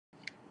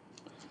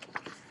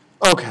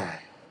Okay,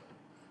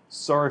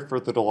 sorry for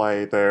the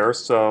delay there.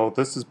 So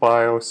this is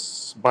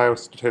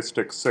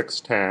Biostatistics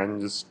 610,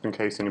 just in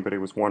case anybody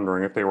was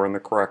wondering if they were in the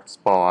correct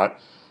spot.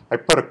 I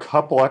put a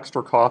couple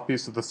extra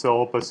copies of the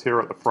syllabus here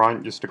at the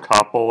front, just a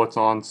couple. It's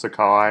on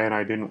Sakai, and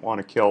I didn't want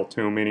to kill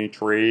too many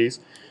trees.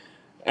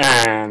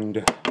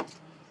 And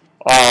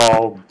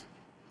I'll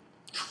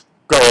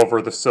go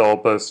over the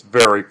syllabus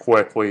very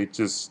quickly,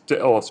 just to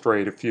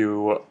illustrate a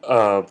few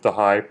of the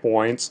high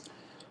points.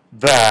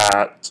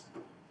 That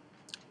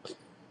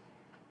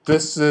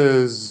This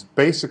is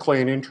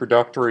basically an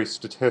introductory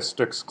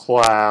statistics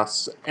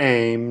class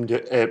aimed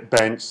at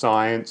bench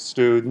science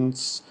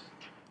students,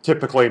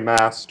 typically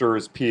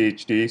master's,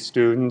 PhD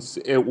students.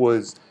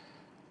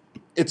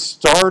 It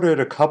started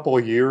a couple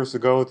of years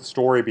ago. The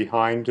story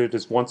behind it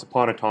is once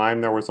upon a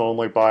time there was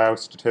only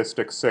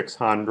Biostatistics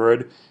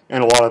 600,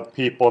 and a lot of the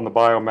people in the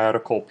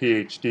biomedical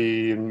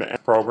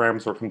PhD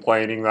programs were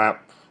complaining that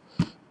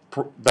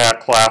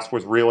class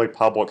was really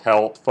public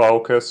health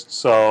focused,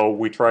 so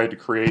we tried to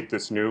create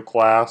this new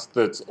class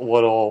that's a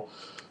little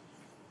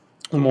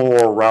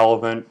more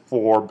relevant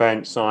for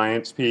bench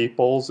science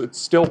peoples. It's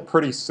still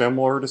pretty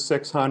similar to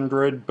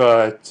 600,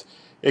 but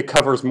it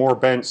covers more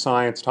bench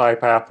science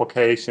type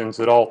applications.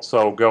 It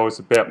also goes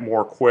a bit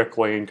more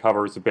quickly and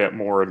covers a bit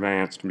more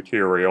advanced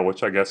material,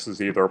 which I guess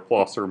is either a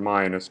plus or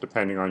minus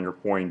depending on your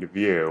point of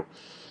view.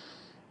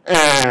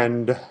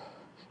 And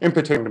in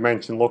particular, to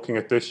mention, looking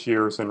at this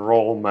year's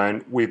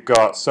enrollment, we've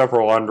got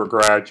several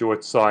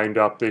undergraduates signed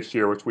up this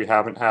year, which we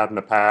haven't had in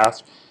the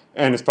past.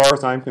 And as far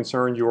as I'm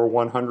concerned, you are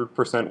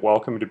 100%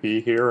 welcome to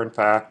be here. In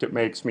fact, it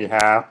makes me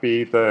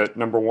happy that,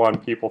 number one,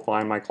 people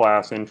find my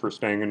class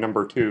interesting, and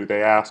number two,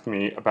 they ask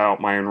me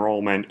about my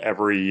enrollment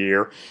every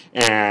year,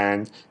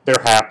 and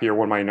they're happier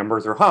when my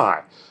numbers are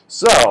high.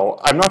 So,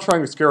 I'm not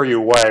trying to scare you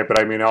away, but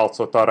I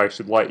also thought I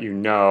should let you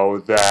know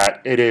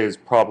that it is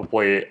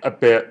probably a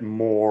bit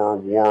more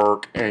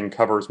work and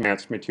covers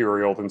advanced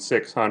material than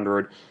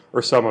 600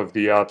 or some of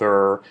the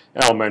other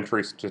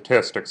elementary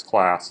statistics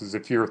classes.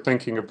 If you're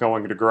thinking of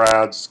going to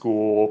grad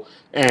school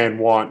and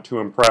want to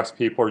impress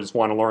people or just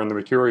want to learn the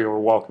material, you're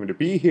welcome to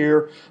be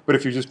here. But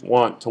if you just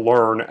want to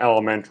learn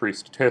elementary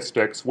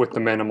statistics with the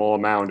minimal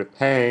amount of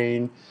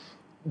pain,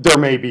 there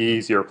may be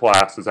easier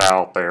classes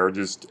out there,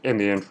 just in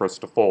the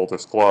interest of full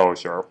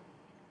disclosure.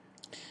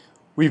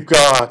 We've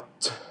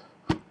got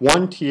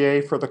one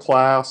TA for the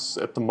class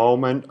at the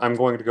moment. I'm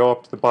going to go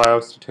up to the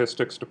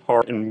biostatistics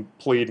department and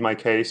plead my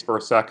case for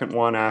a second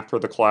one after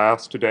the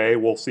class today.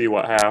 We'll see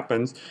what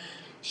happens.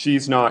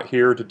 She's not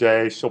here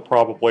today. She'll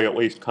probably at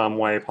least come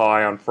way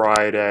high on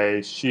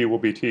Friday. She will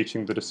be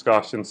teaching the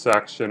discussion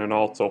section and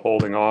also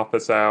holding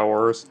office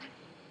hours.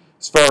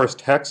 As far as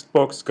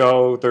textbooks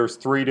go, there's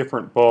 3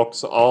 different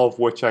books, all of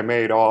which I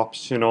made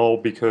optional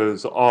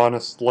because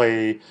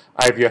honestly,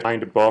 I've yet to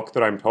find a book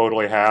that I'm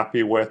totally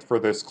happy with for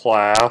this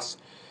class.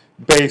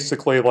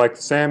 Basically, like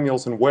the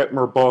Samuels and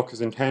Whitmer book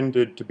is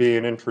intended to be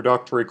an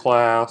introductory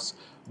class,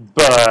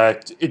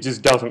 but it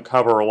just doesn't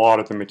cover a lot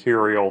of the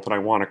material that I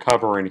want to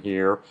cover in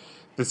here.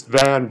 This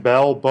Van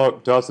Bell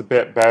book does a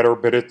bit better,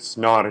 but it's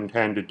not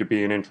intended to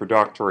be an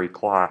introductory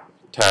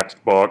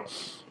textbook.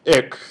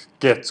 It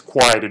gets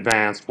quite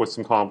advanced with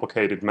some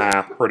complicated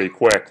math pretty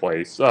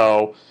quickly.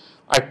 So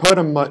I put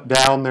them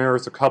down there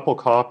as a couple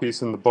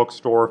copies in the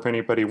bookstore if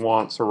anybody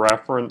wants a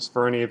reference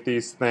for any of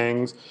these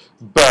things.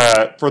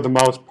 But for the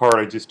most part,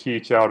 I just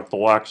teach out of the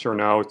lecture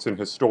notes, and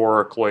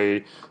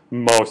historically,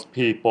 most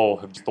people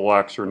have used the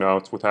lecture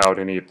notes without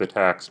any of the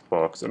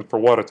textbooks. And for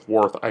what it's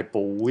worth, I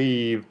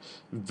believe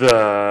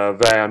the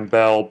Van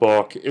Bell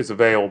book is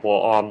available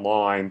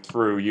online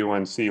through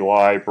UNC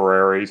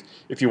libraries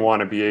if you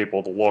want to be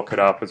able to look it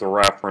up as a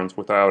reference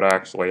without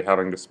actually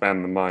having to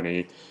spend the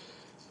money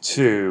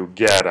to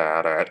get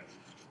at it.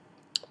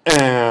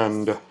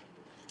 And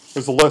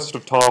there's a list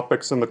of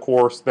topics in the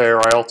course there.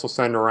 I also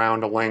sent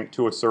around a link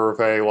to a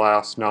survey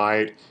last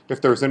night. If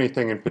there's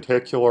anything in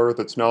particular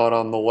that's not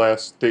on the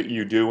list that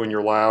you do in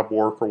your lab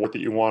work or what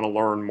that you want to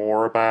learn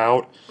more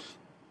about,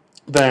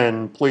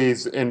 then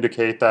please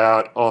indicate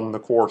that on the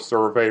course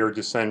survey or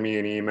just send me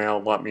an email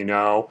and let me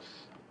know.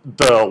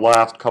 The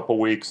last couple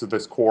weeks of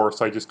this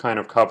course, I just kind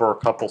of cover a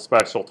couple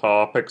special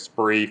topics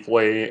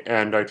briefly,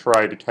 and I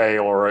try to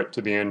tailor it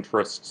to the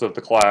interests of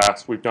the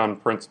class. We've done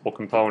principal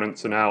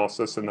components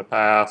analysis in the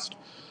past.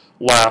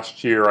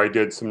 Last year, I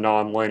did some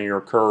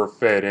nonlinear curve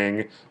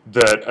fitting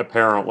that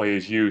apparently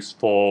is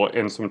useful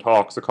in some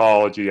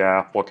toxicology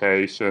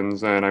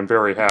applications, and I'm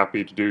very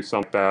happy to do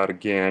some of that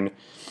again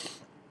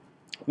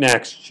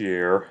next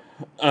year.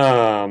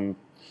 As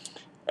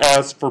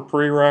for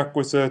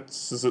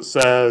prerequisites, as it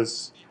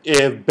says,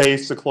 if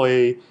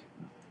basically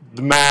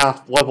the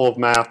level of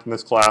math in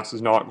this class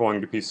is not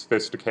going to be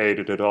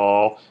sophisticated at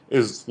all,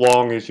 as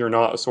long as you're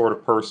not a sort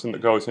of person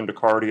that goes into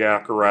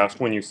cardiac arrest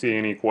when you see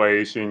an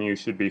equation, you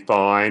should be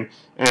fine.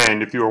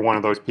 And if you were one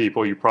of those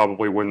people, you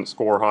probably wouldn't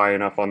score high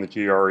enough on the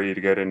GRE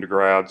to get into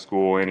grad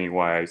school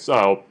anyway.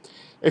 So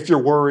if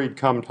you're worried,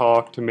 come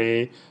talk to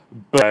me,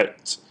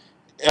 but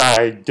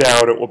I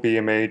doubt it will be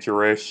a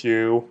major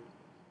issue.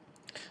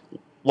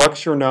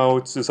 Lecture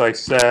notes, as I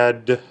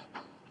said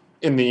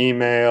in the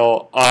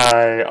email,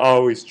 I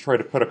always try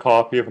to put a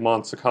copy of them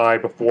on Sakai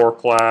before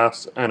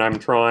class, and I'm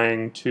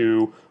trying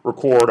to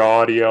record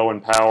audio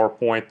and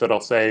PowerPoint that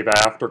I'll save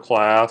after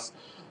class.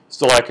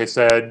 So like I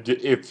said,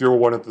 if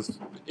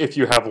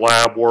you have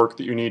lab work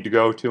that you need to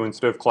go to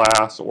instead of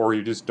class, or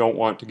you just don't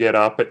want to get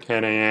up at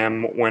 10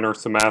 a.m. winter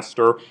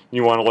semester, and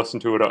you want to listen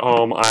to it at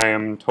home, I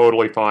am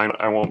totally fine.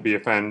 I won't be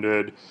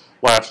offended.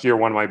 Last year,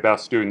 one of my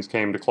best students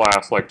came to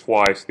class like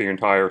twice the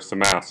entire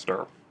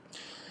semester.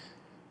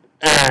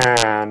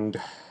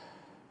 And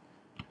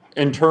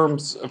in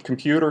terms of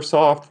computer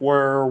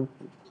software,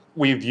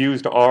 we've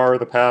used R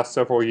the past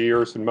several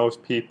years, and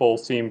most people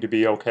seem to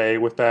be okay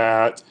with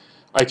that.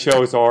 I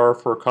chose R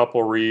for a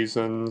couple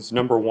reasons.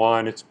 Number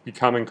one, it's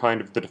becoming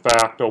kind of the de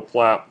facto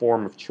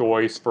platform of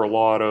choice for a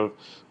lot of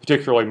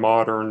particularly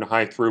modern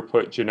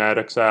high-throughput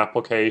genetics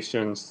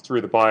applications through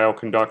the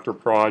Bioconductor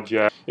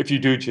project. If you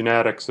do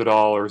genetics at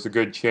all, there's a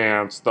good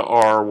chance the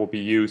R will be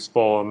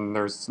useful, and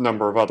there's a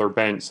number of other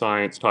bench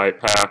science type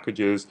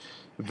packages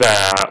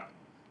that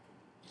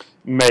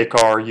make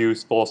R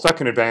useful.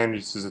 Second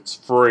advantage is it's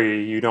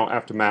free. You don't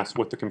have to mess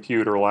with the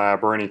computer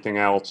lab or anything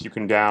else. You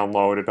can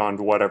download it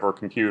onto whatever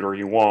computer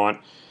you want,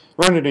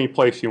 run it any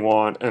place you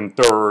want. And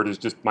third is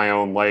just my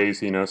own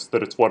laziness,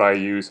 that it's what I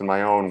use in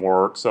my own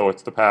work, so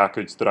it's the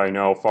package that I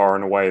know far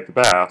and away the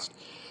best.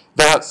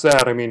 That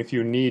said, I mean, if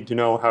you need to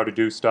know how to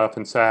do stuff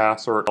in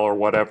SAS or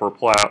whatever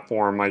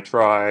platform, I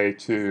try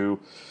to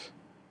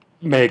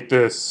make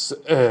this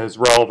as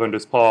relevant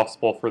as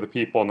possible for the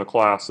people in the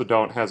class, so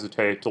don't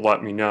hesitate to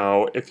let me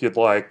know if you'd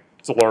like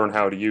to learn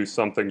how to use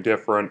something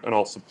different, and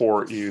I'll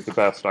support you the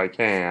best I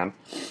can.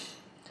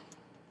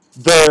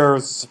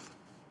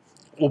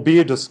 Will be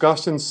a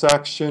discussion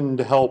section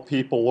to help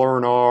people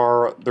learn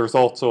R. There's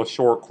also a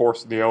short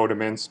course at the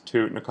Odom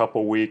Institute in a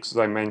couple weeks, as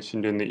I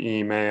mentioned in the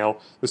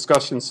email.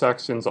 Discussion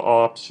section's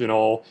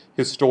optional.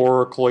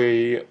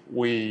 Historically,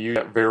 we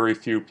get very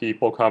few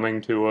people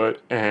coming to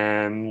it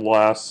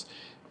unless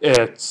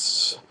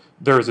there's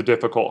a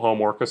difficult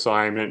homework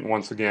assignment.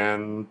 Once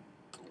again,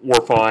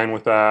 we're fine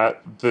with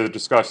that. The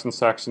discussion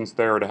section's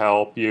there to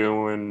help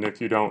you, and if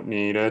you don't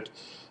need it,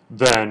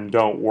 then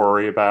don't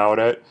worry about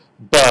it.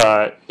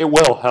 But it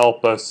will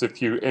help us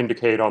if you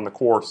indicate on the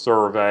course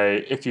survey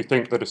if you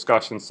think the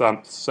discussion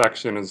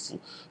section is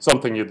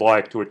something you'd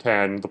like to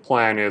attend. The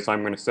plan is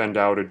I'm going to send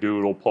out a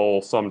doodle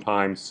poll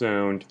sometime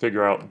soon to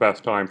figure out the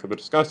best time for the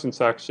discussion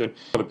section.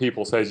 If the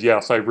people says,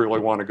 yes, I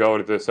really want to go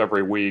to this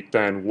every week,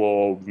 then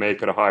we'll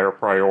make it a higher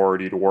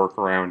priority to work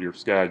around your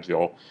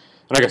schedule.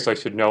 And I guess I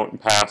should note in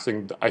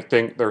passing, I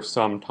think there's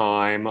some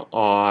time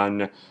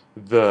on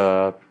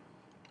the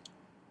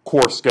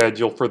course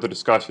schedule for the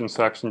discussion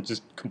section.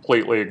 Just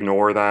completely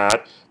ignore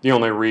that. The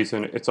only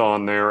reason it's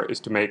on there is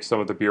to make some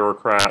of the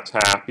bureaucrats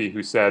happy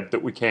who said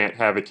that we can't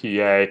have a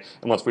TA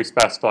unless we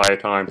specify a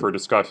time for a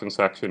discussion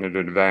section in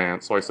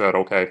advance. So I said,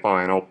 okay,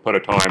 fine, I'll put a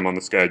time on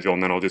the schedule,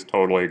 and then I'll just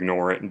totally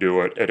ignore it and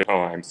do it at a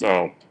time.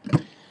 So,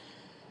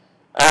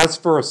 as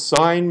for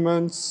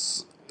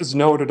assignments, as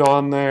noted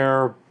on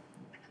there,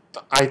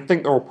 I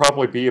think there will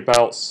probably be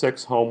about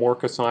 6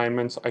 homework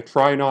assignments. I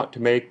try not to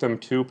make them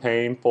too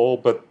painful,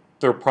 but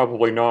they're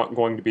probably not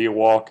going to be a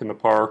walk in the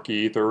park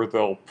either.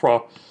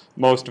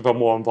 Most of them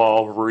will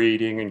involve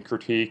reading and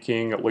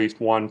critiquing at least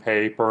one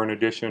paper in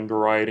addition to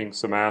writing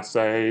some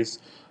essays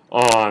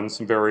on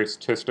some various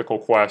statistical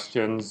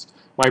questions.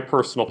 My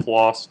personal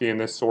philosophy in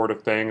this sort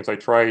of thing is I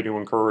try to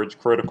encourage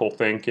critical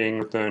thinking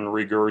within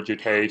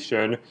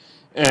regurgitation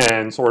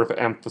and sort of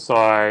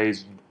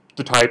emphasize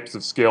the types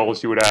of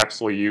skills you would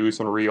actually use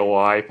in real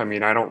life. I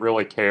mean, I don't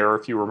really care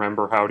if you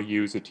remember how to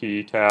use a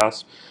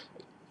t-test.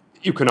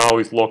 You can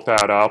always look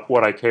that up.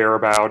 What I care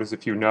about is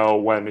if you know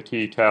when a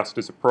t-test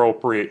is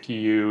appropriate to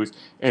use,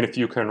 and if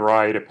you can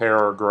write a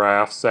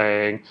paragraph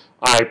saying,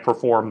 I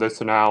performed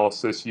this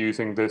analysis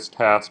using this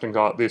test and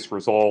got this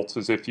results,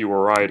 as if you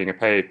were writing a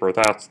paper.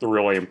 That's the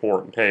really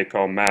important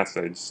take-home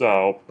message.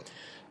 So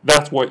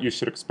that's what you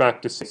should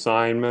expect to see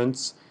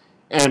assignments.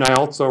 And I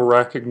also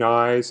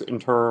recognize in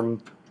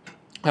terms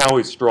I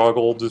always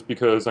struggle just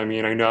because, I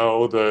mean, I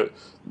know that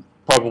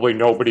probably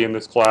nobody in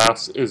this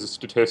class is a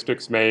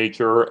statistics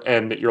major,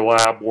 and that your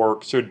lab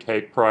work should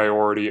take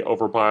priority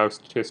over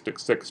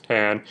Biostatistics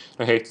 610.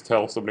 I hate to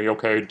tell somebody,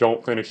 okay,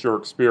 don't finish your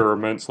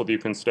experiment so that you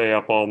can stay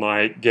up all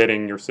night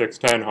getting your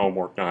 610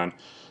 homework done.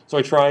 So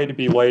I try to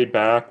be laid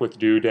back with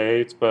due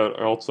dates, but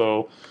I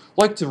also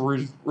like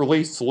to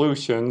release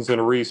solutions in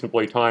a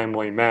reasonably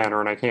timely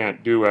manner, and I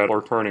can't do it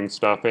or turning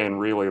stuff in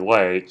really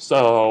late.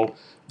 So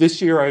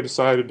this year I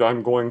decided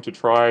I'm going to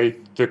try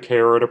the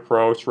carrot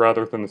approach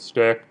rather than the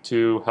stick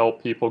to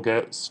help people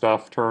get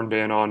stuff turned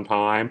in on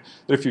time.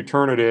 That if you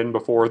turn it in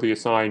before the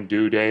assigned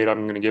due date,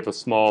 I'm going to give a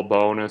small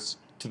bonus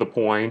to the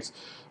points.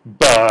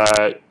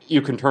 But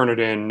you can turn it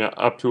in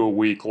up to a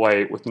week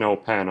late with no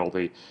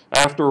penalty.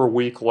 After a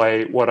week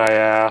late, what I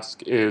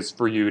ask is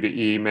for you to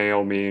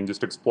email me and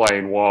just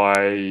explain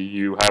why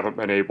you haven't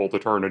been able to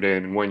turn it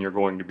in and when you're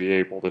going to be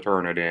able to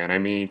turn it in. I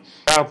mean,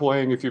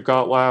 traveling, if you've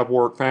got lab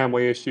work,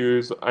 family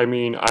issues, I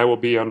mean, I will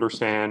be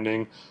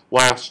understanding.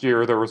 Last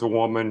year, there was a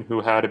woman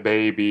who had a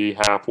baby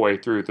halfway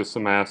through the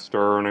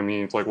semester, and I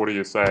mean, it's like, what do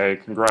you say?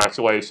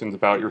 Congratulations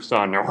about your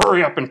son. Now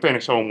hurry up and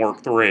finish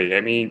homework 3.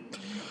 I mean,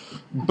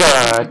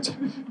 but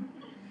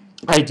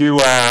I do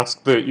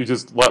ask that you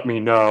just let me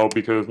know,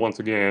 because once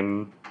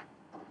again,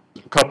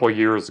 a couple of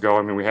years ago,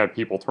 I mean, we had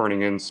people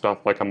turning in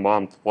stuff like a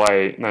month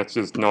late, and that's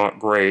just not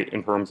great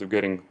in terms of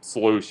getting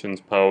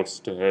solutions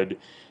posted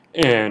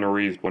in a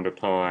reasonable amount of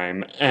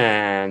time.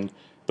 And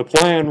the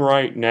plan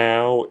right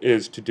now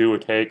is to do a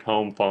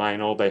take-home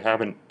final. They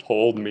haven't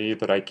told me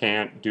that I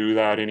can't do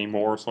that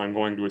anymore, so I'm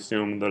going to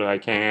assume that I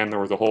can. There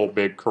was a whole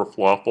big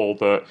kerfluffle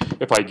that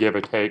if I give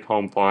a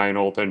take-home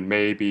final, then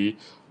maybe,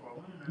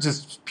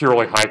 just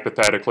purely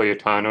hypothetically, a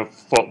ton of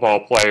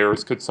football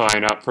players could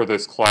sign up for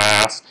this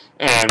class,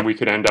 and we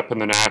could end up in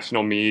the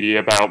national media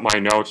about my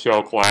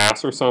no-show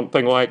class or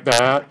something like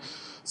that.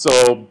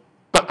 So,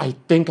 but I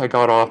think I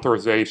got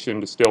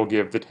authorization to still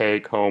give the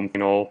take-home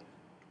final.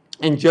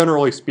 And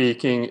generally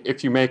speaking,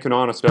 if you make an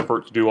honest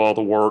effort to do all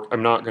the work,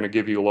 I'm not going to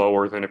give you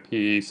lower than a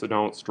P, so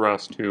don't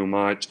stress too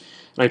much.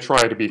 And I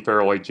try to be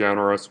fairly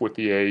generous with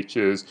the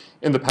H's.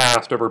 In the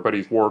past,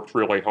 everybody's worked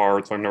really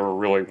hard, so I've never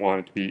really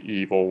wanted to be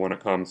evil when it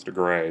comes to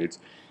grades.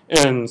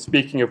 And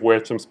speaking of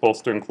which, I'm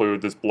supposed to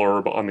include this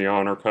blurb on the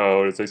honor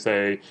code. As they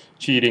say,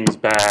 cheating's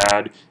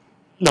bad.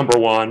 Number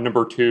 1.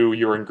 Number 2,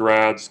 you're in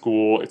grad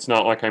school. It's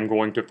not like I'm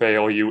going to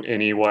fail you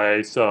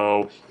anyway,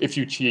 so if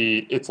you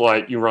cheat, it's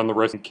like you run the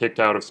risk of being kicked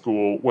out of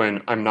school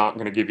when I'm not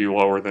going to give you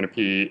lower than a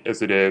P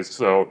as it is,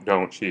 so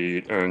don't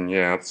cheat. And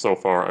yeah, so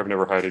far I've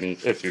never had any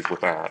issues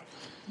with that.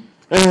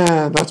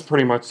 And that's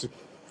pretty much a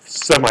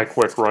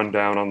semi-quick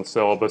rundown on the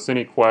syllabus.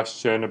 Any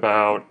question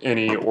about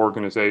any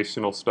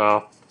organizational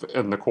stuff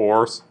in the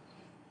course?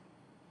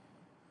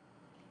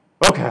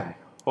 Okay,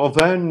 well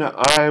then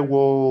I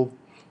will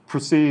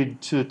proceed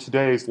to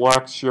today's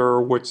lecture,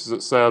 which, as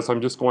it says,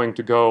 I'm just going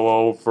to go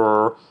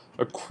over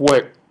a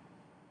quick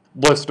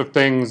list of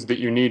things that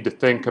you need to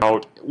think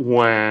about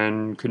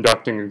when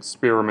conducting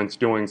experiments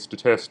doing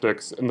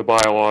statistics in the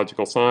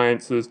biological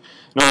sciences.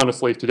 And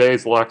honestly,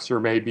 today's lecture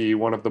may be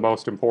one of the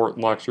most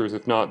important lectures,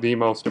 if not the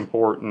most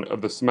important,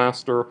 of the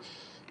semester.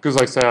 Because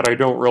I said, I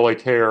don't really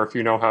care if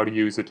you know how to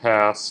use a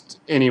test.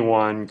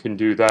 Anyone can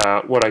do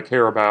that. What I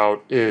care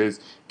about is,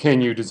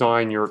 can you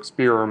design your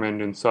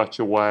experiment in such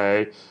a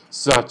way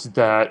such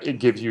that it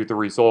gives you the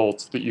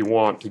results that you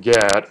want to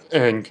get?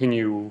 And can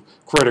you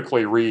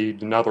critically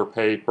read another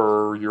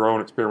paper, your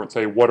own experiment,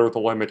 say, what are the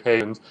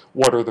limitations?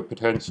 What are the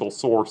potential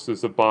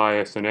sources of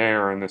bias and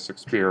error in this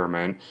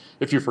experiment?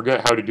 If you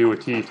forget how to do a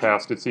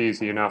t-test, it's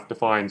easy enough to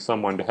find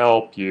someone to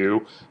help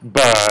you.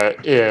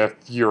 But if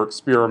your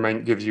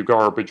experiment gives you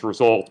garbage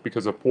results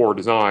because of poor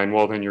design,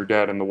 well, then you're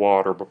dead in the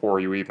water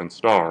before you even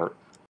start.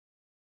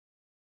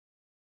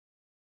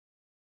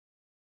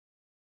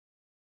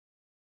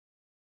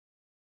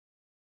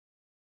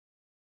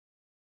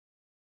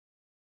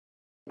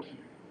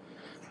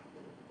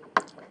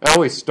 I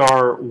always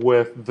start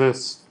with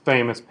this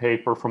famous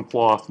paper from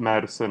PLOS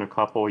Medicine a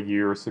couple of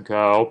years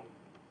ago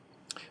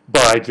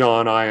by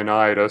John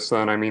Ioannidis,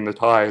 and I mean the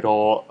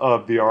title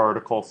of the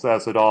article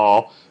says it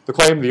all. The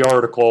claim of the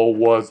article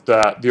was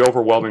that the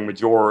overwhelming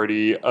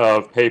majority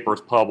of papers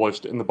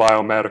published in the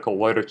biomedical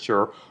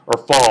literature are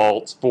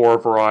false for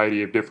a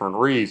variety of different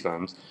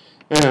reasons.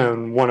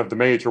 And one of the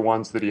major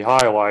ones that he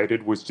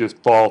highlighted was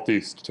just faulty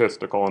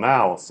statistical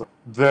analysis.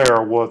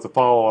 There was a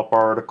follow-up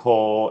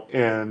article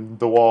in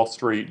the Wall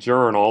Street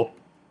Journal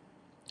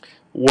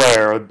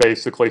where it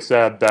basically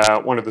said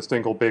that one of the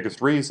single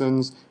biggest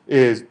reasons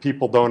is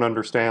people don't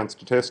understand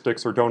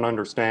statistics or don't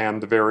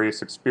understand the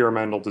various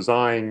experimental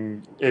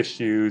design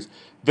issues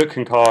that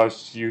can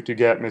cause you to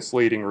get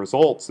misleading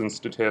results in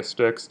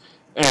statistics,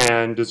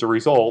 and as a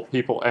result,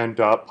 people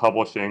end up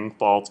publishing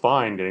false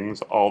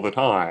findings all the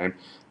time.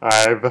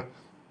 I've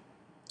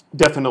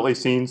definitely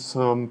seen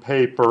some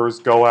papers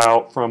go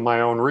out from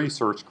my own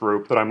research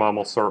group that I'm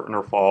almost certain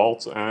are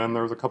false, and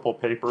there's a couple of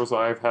papers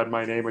I've had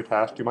my name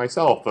attached to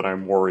myself that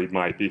I'm worried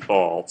might be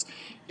false.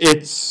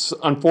 It's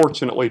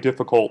unfortunately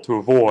difficult to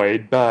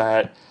avoid,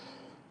 but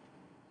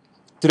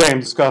today I'm going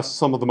to discuss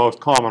some of the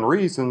most common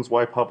reasons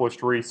why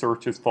published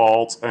research is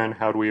false and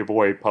how do we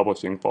avoid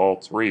publishing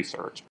false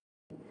research.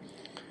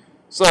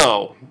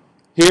 So,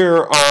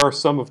 here are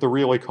some of the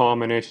really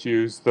common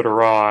issues that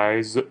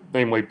arise,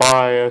 namely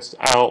bias,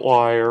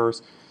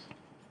 outliers,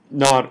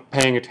 not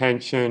paying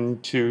attention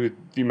to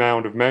the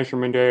amount of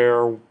measurement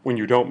error. When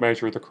you don't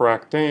measure the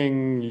correct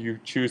thing, you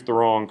choose the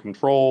wrong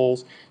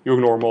controls, you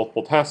ignore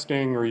multiple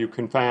testing, or you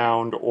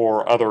confound,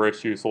 or other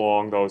issues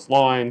along those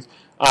lines.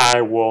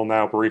 I will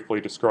now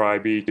briefly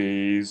describe each of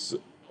these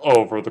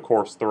over the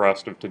course of the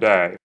rest of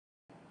today.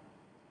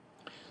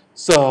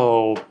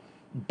 So,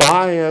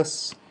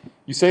 bias,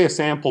 you say a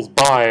sample's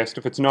biased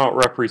if it's not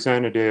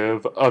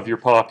representative of your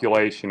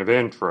population of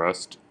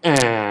interest,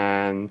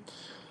 and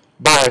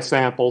biased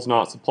samples,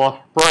 not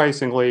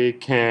surprisingly,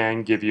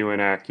 can give you an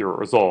accurate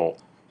result.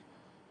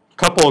 A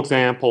couple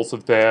examples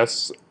of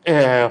this: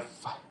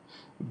 if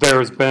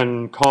there's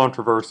been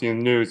controversy in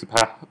the news the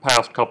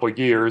past couple of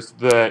years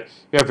that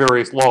you have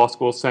various law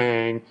schools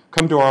saying,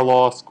 come to our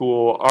law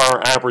school, our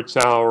average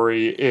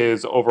salary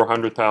is over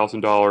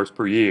 $100,000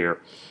 per year.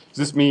 Does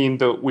this mean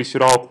that we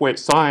should all quit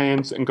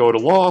science and go to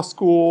law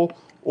school,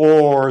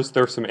 or is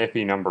there some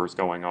iffy numbers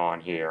going on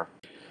here?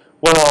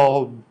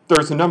 Well,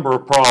 there's a number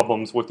of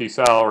problems with these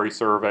salary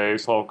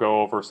surveys. I'll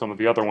go over some of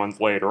the other ones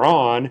later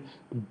on,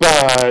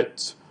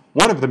 but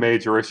one of the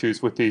major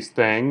issues with these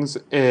things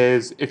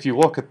is if you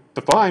look at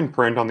the fine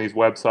print on these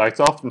websites,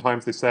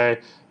 oftentimes they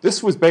say,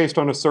 this was based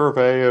on a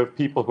survey of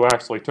people who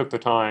actually took the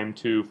time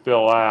to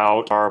fill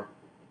out our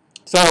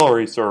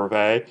salary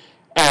survey,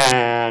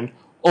 and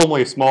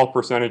only a small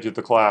percentage of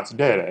the class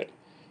did it.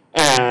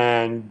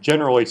 And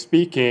generally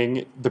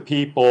speaking, the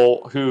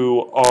people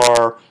who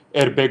are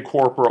at a big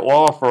corporate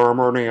law firm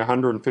earning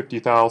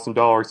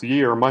 $150,000 a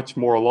year are much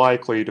more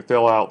likely to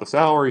fill out the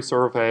salary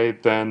survey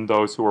than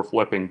those who are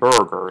flipping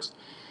burgers.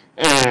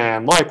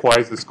 And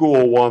likewise, the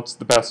school wants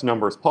the best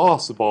numbers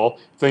possible.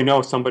 If they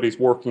know somebody's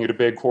working at a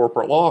big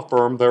corporate law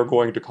firm, they're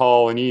going to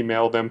call and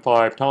email them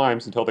 5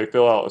 times until they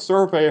fill out a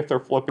survey. If they're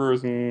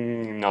flippers,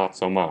 not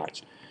so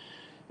much.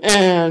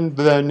 And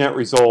the net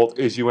result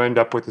is you end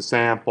up with a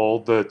sample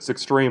that's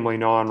extremely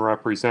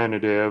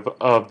non-representative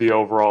of the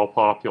overall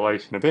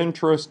population of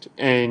interest,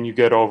 and you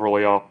get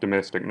overly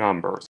optimistic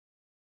numbers.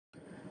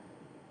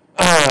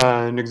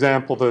 An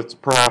example that's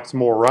perhaps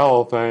more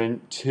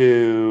relevant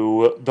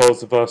to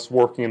those of us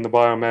working in the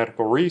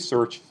biomedical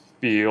research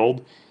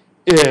field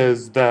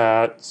is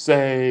that,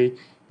 say,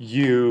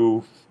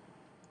 you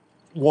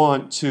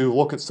want to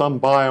look at some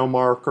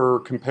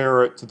biomarker,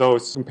 compare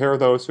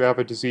those who have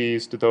a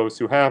disease to those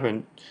who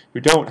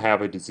don't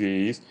have a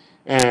disease.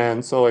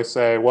 And so I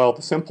say, well,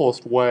 the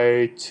simplest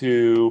way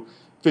to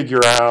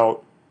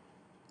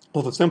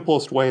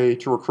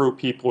recruit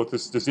people with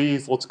this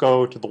disease, let's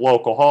go to the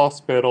local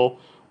hospital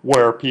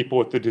where people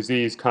with the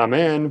disease come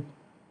in,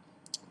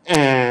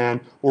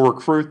 and we'll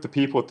recruit the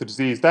people with the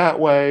disease that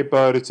way,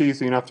 but it's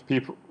easy enough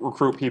to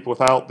recruit people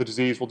without the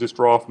disease. We'll just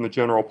draw from the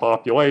general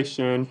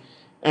population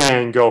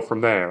and go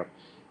from there.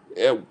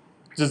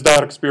 Does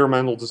that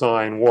experimental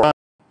design work?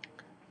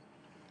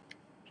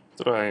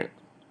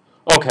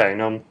 Okay,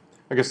 now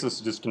I guess this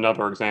is just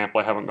another example.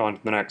 I haven't gone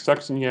to the next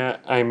section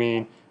yet. I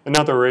mean,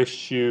 another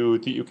issue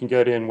that you can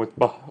get in with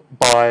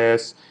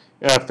bias,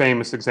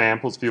 famous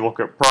examples, if you look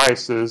at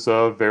prices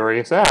of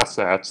various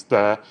assets.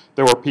 There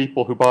were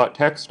people who bought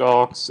tech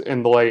stocks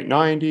in the late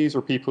 90s,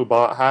 or people who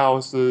bought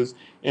houses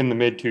in the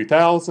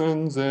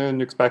mid-2000s and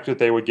expected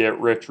they would get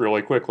rich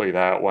really quickly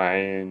that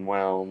way. And,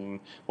 well,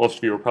 most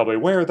of you are probably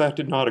aware that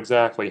did not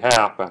exactly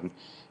happen.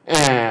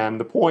 And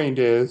the point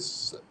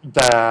is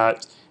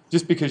that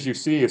just because you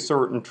see a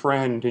certain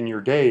trend in your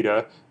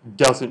data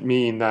doesn't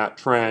mean that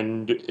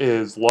trend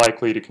is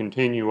likely to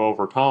continue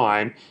over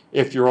time.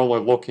 If you're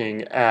only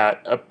looking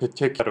at a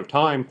particular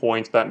time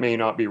points, that may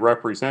not be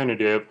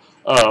representative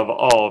of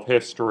all of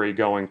history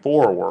going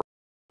forward.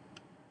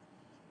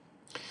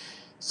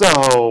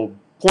 So,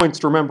 points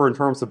to remember in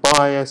terms of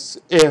bias: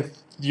 if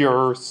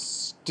your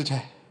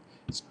sample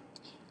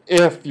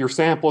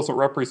isn't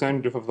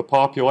representative of the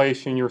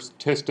population, your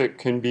statistic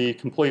can be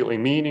completely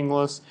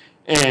meaningless,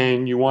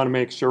 and you want to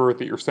make sure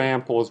that your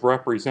sample is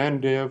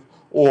representative,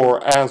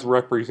 or as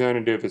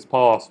representative as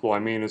possible. I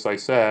mean, as I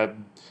said,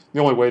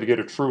 the only way to get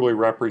a truly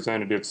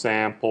representative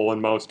sample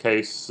in most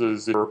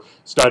cases, if you're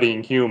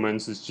studying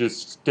humans, is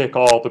just stick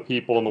all the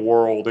people in the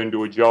world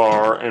into a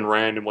jar and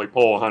randomly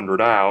pull 100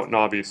 out, and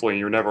obviously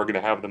you're never going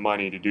to have the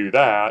money to do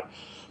that.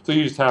 So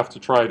you just have to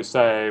try to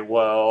say,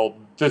 well,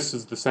 this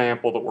is the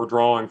sample that we're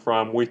drawing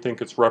from. We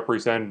think it's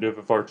representative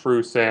of our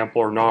true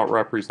sample, or not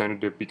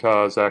representative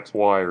because X,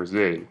 Y, or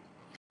Z.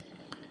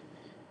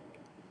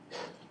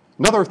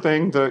 Another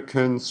thing that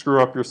can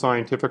screw up your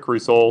scientific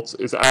results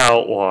is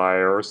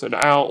outliers. An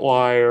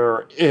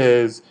outlier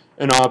is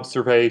an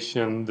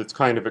observation that's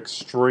kind of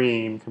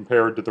extreme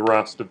compared to the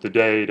rest of the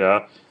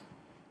data.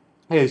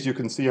 As you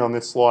can see on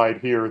this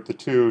slide here, the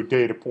 2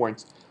 data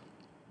points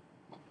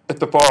at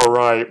the far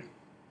right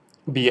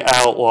be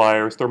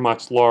outliers. They're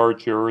much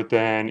larger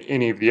than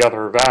any of the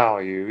other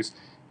values,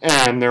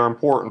 and they're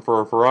important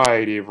for a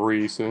variety of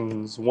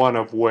reasons, one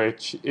of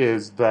which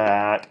is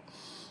that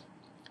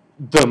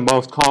the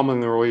most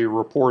commonly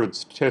reported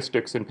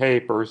statistics in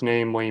papers,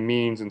 namely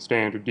means and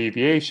standard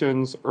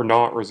deviations, are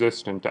not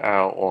resistant to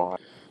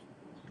outliers.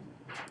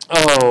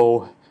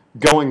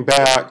 Going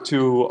back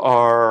to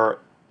our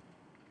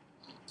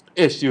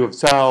issue of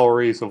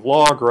salaries of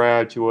law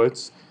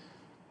graduates,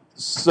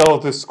 so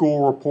the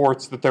school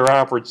reports that their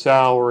average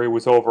salary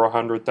was over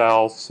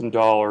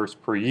 $100,000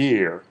 per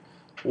year.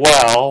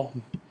 Well,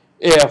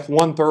 if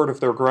 1/3 of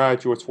their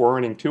graduates were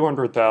earning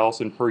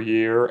 $200,000 per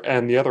year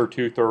and the other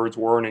 2/3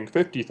 were earning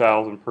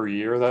 $50,000 per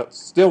year, that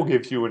still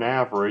gives you an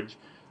average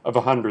of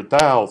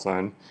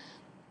 100,000.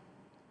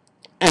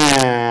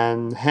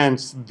 And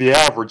hence the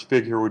average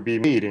figure would be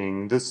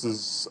meeting. This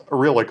is a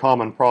really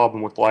common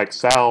problem with like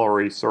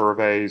salary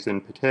surveys in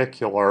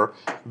particular,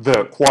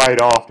 that quite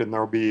often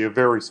there'll be a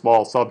very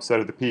small subset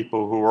of the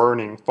people who are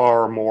earning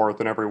far more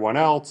than everyone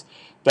else.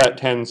 That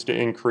tends to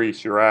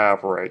increase your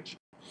average.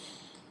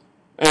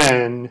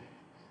 And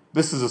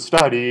this is a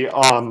study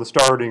on the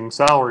starting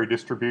salary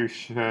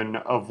distribution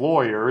of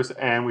lawyers,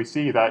 and we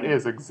see that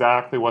is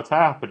exactly what's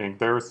happening.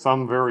 There's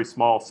some very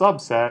small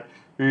subset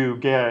who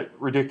get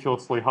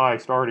ridiculously high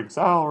starting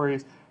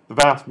salaries. The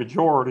vast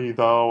majority,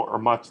 though, are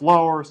much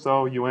lower,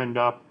 so you end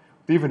up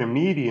with even a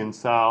median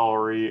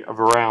salary of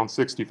around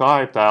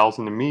 $65,000.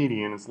 The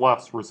median is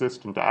less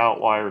resistant to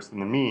outliers than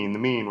the mean. The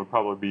mean would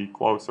probably be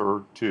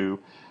closer to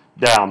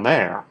down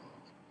there.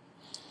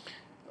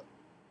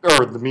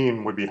 Or the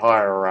mean would be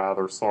higher,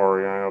 rather.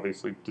 Sorry, I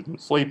obviously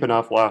didn't sleep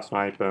enough last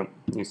night, but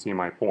you see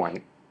my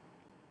point.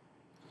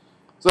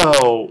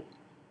 So,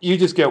 you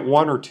just get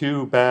one or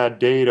two bad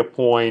data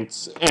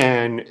points,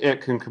 and it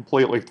can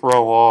completely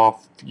throw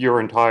off your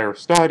entire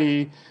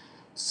study.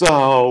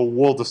 So,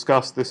 we'll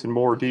discuss this in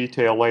more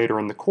detail later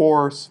in the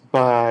course,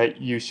 but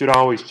you should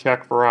always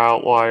check for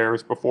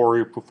outliers before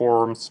you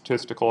perform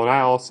statistical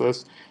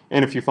analysis,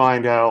 and if you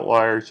find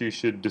outliers, you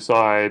should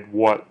decide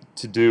what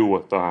to do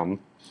with them.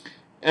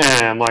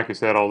 And like I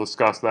said, I'll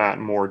discuss that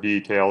in more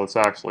detail. This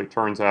actually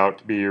turns out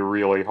to be a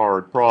really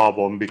hard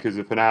problem, because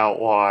if an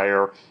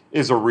outlier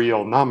is a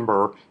real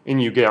number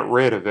and you get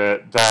rid of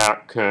it,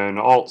 that can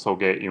also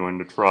get you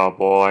into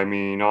trouble. I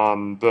mean,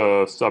 on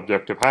the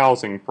subject of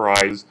housing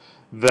prices,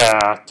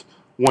 that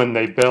when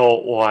they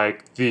built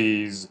like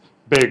these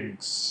big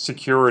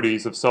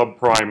securities of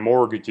subprime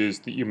mortgages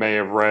that you may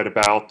have read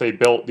about, they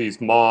built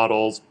these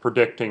models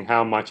predicting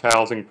how much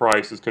housing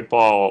prices could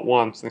fall at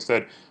once. They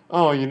said,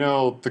 oh, you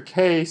know, the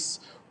case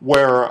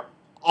where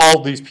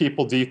all these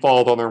people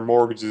default on their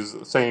mortgages at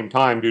the same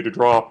time due to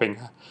dropping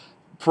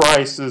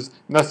prices,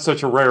 that's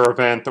such a rare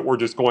event that we're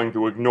just going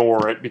to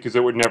ignore it because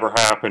it would never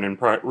happen in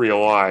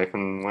real life.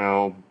 And,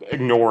 well,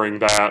 ignoring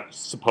that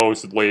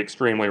supposedly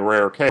extremely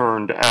rare case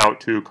turned out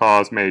to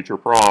cause major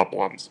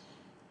problems.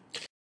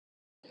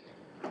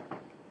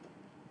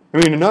 I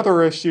mean,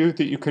 another issue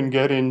that you can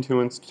get into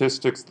in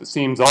statistics that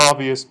seems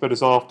obvious but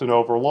is often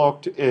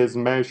overlooked is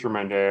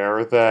measurement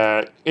error,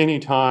 that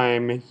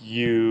anytime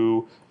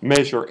you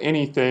measure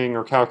anything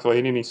or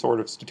calculate any sort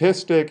of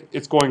statistic,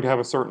 it's going to have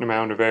a certain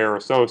amount of error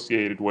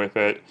associated with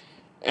it,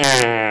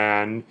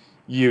 and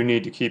you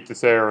need to keep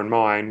this error in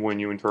mind when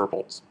you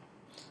interpret.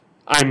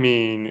 I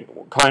mean,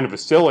 kind of a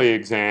silly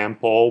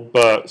example,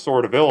 but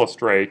sort of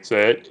illustrates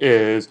it,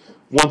 is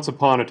once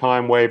upon a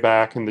time, way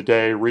back in the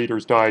day,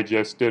 Reader's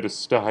Digest did a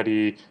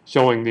study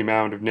showing the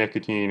amount of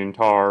nicotine and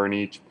tar in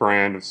each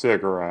brand of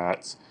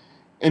cigarettes.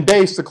 And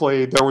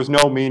basically, there was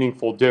no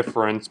meaningful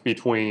difference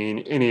between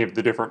any of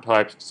the different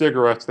types of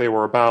cigarettes. They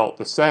were about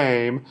the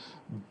same,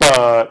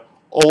 but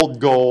Old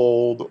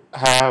Gold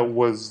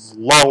was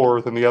lower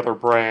than the other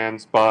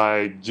brands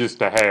by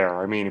just a hair.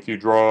 I mean, if you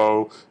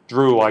drew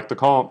like the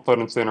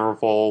confidence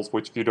intervals,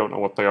 which if you don't know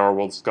what they are,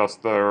 we'll discuss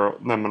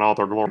them in all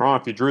their glory.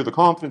 If you drew the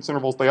confidence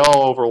intervals, they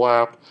all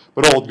overlapped,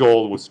 but Old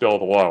Gold was still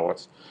the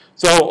lowest.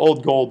 So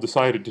Old Gold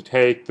decided to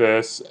take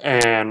this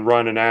and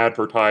run an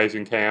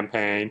advertising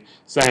campaign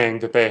saying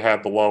that they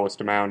had the lowest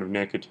amount of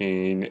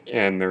nicotine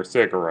in their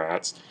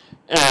cigarettes.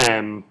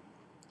 And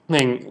I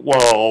think,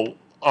 well,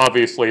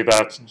 obviously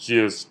that's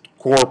just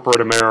corporate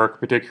America,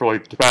 particularly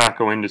the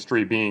tobacco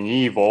industry, being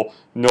evil.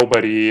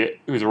 Nobody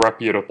who's a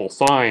reputable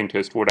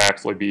scientist would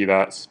actually be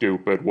that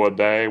stupid, would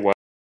they? Well,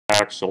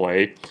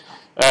 actually,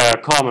 a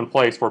common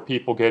place where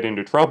people get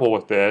into trouble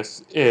with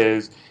this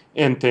is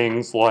in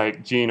things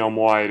like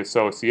genome-wide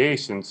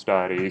association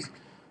studies.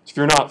 If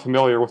you're not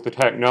familiar with the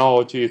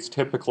technology, it's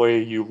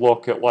typically you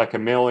look at like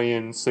 1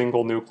 million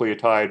single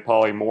nucleotide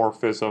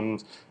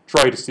polymorphisms,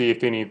 try to see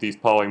if any of these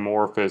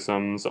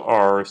polymorphisms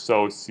are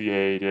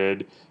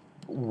associated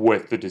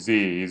with the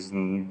disease.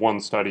 In one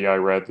study I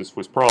read, this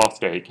was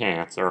prostate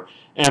cancer,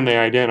 and they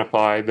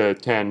identify the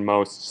 10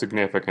 most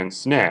significant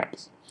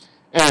SNPs.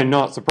 And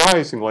not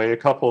surprisingly, a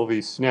couple of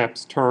these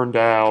SNPs turned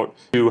out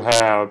to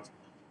have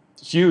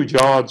huge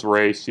odds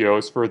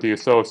ratios for the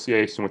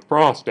association with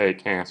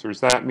prostate cancer.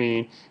 Does that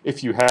mean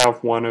if you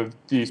have one of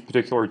these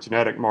particular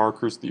genetic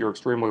markers that you're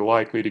extremely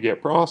likely to get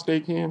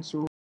prostate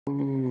cancer?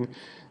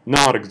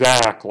 Not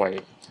exactly.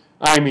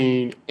 I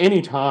mean,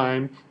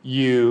 anytime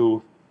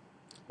you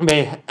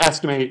may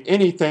estimate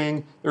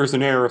anything, there's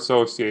an error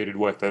associated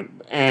with it.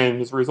 And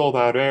as a result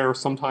of that error,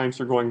 sometimes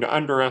you're going to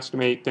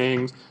underestimate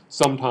things,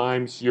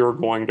 sometimes you're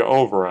going to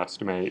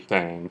overestimate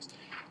things.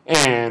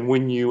 And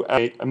when you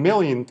estimate 1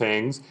 million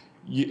things,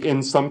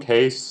 in some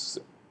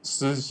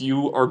cases,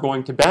 you are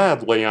going to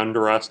badly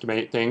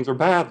underestimate things or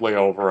badly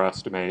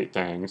overestimate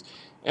things.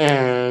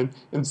 And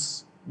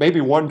maybe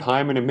one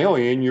time in 1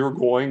 million, you're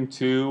going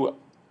to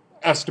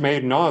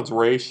estimate an odds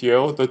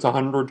ratio that's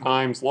 100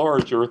 times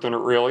larger than it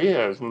really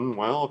is. And,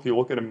 well, if you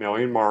look at 1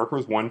 million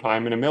markers, one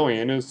time in 1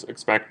 million is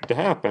expected to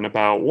happen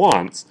about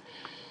once.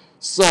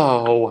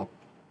 So,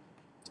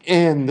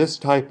 in this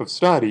type of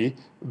study,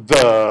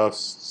 the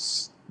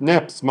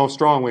SNPs most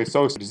strongly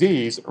associated with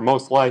disease are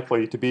most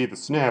likely to be the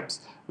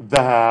SNPs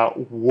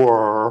that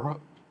were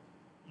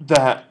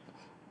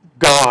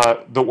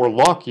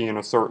lucky in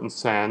a certain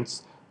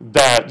sense,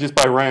 that just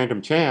by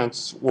random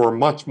chance were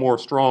much more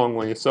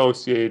strongly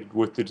associated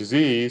with the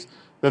disease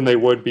than they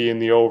would be in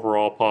the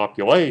overall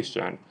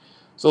population.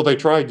 So they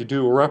tried to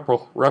do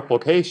a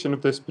replication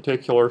of this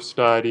particular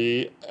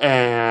study,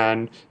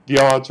 and the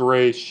odds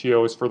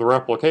ratios for the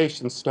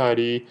replication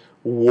study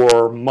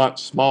were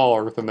much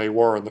smaller than they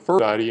were in the first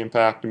study. In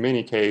fact, in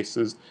many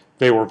cases,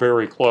 they were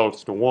very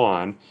close to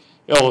 1,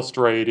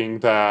 illustrating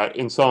that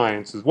in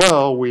science as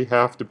well, we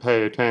have to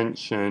pay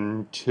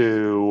attention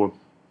to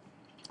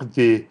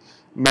the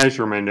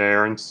measurement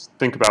error and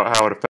think about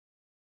how it affects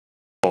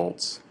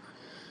results.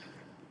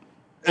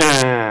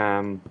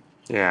 And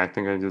yeah, I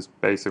think I just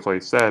basically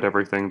said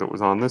everything that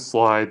was on this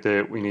slide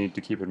that we need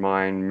to keep in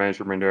mind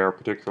measurement error,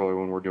 particularly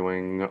when we're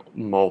doing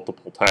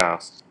multiple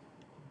tasks.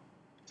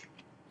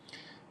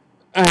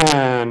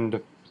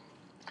 And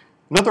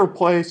another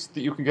place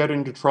that you can get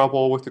into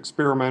trouble with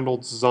experimental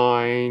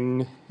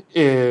design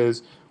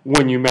is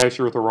when you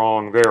measure the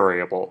wrong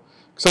variable.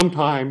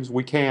 Sometimes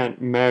we can't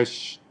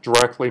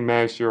directly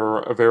measure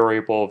a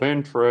variable of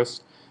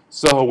interest,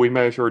 so we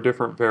measure a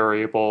different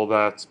variable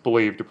that's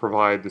believed to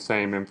provide the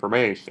same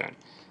information.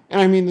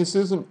 And I mean, this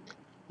isn't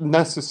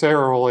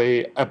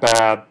necessarily a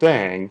bad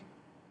thing,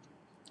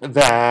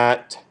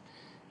 that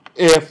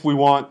if we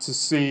want to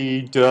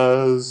see,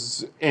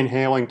 does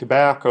inhaling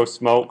tobacco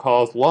smoke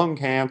cause lung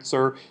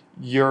cancer,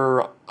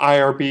 your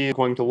IRB is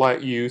going to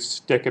let you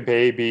stick a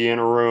baby in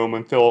a room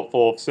and fill it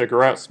full of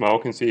cigarette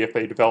smoke and see if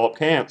they develop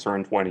cancer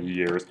in 20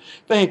 years.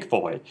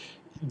 Thankfully,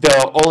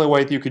 the only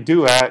way that you could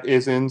do that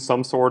is in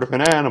some sort of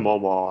an animal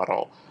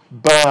model.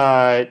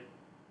 But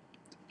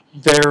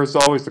there's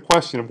always the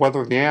question of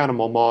whether the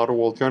animal model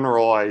will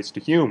generalize to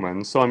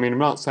humans. So, I mean, I'm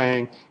not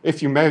saying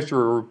if you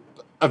measure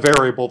a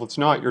variable that's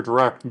not your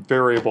direct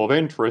variable of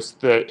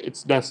interest that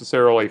it's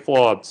necessarily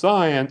flawed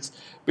science,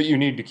 but you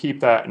need to keep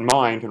that in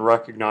mind and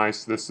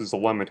recognize this is a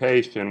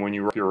limitation when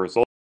you write your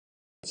results.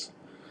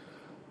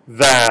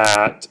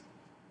 That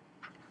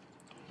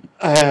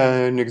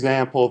an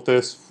example of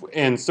this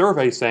in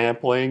survey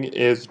sampling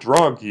is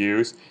drug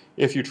use.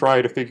 If you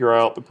try to figure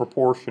out the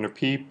proportion of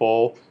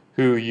people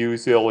who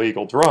use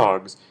illegal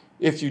drugs,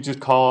 if you just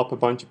call up a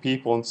bunch of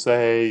people and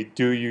say,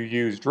 do you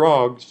use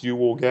drugs, you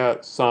will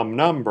get some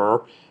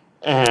number,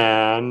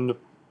 and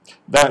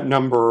that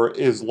number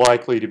is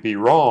likely to be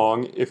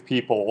wrong if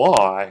people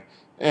lie.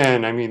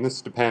 And I mean, this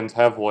depends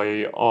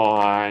heavily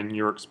on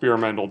your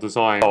experimental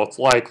design. It's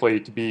likely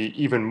to be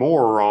even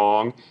more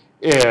wrong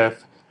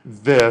if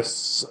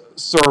this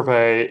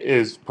survey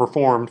is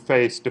performed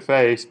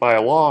face-to-face by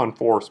a law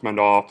enforcement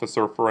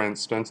officer, for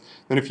instance,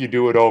 than if you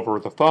do it over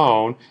the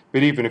phone.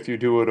 But even if you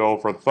do it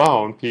over the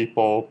phone,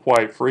 people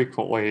quite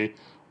frequently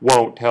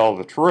won't tell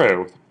the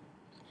truth.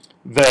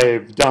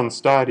 They've done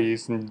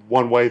studies, and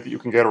one way that you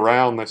can get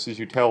around this is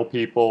you tell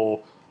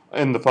people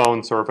in the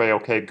phone survey,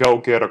 okay, go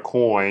get a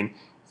coin,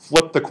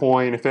 flip the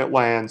coin. If it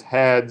lands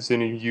heads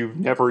and you've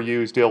never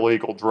used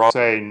illegal drugs,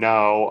 say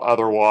no,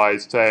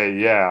 otherwise say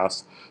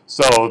yes.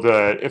 So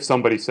that if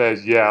somebody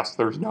says yes,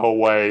 there's no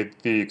way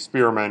the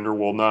experimenter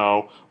will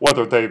know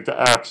whether they've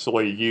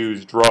actually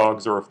used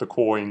drugs or if the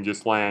coin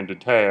just landed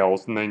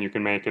tails, and then you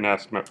can make an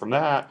estimate from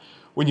that.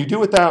 When you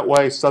do it that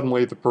way,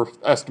 suddenly the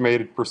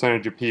estimated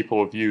percentage of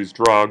people who've used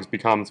drugs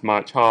becomes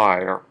much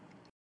higher.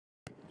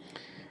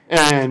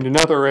 And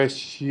another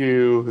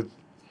issue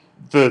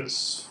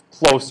that's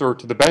closer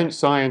to the bench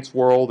science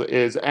world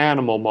is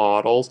animal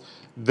models,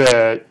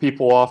 that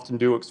people often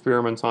do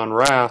experiments on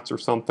rats or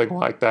something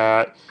like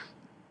that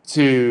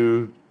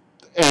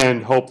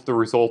and hope the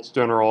results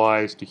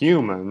generalize to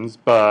humans,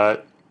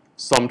 but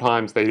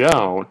sometimes they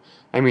don't.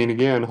 I mean,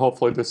 again,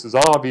 hopefully this is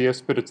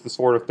obvious, but it's the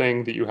sort of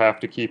thing that you have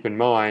to keep in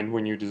mind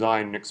when you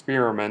design an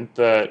experiment,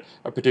 that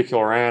a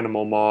particular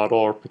animal model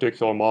or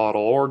particular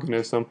model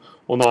organism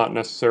will not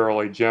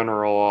necessarily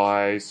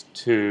generalize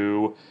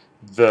to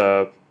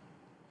the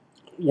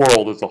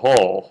world as a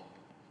whole.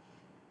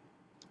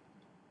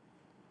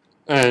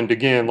 And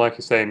again, like I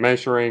say,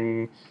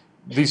 measuring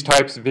these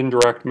types of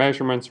indirect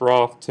measurements are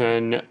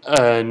often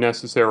a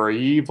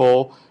necessary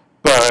evil,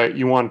 but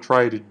you want to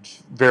try to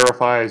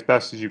verify as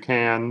best as you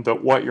can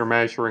that what you're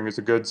measuring is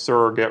a good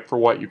surrogate for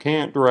what you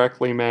can't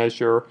directly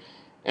measure,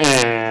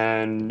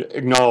 and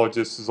acknowledge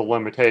this as a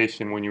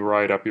limitation when you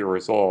write up your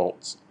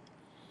results.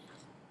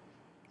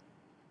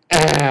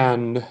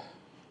 And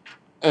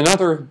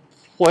another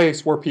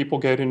place where people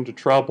get into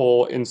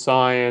trouble in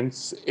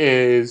science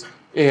is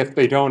if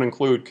they don't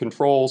include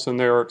controls in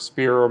their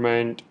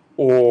experiment,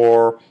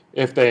 or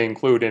if they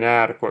include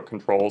inadequate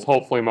controls.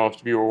 Hopefully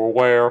most of you are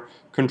aware,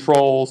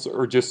 controls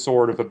are just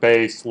sort of a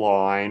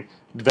baseline,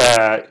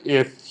 that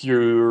if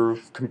you're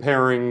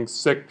comparing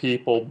sick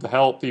people to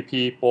healthy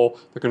people,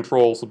 the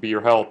controls will be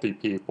your healthy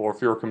people.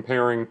 If you're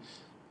comparing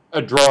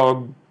a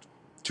drug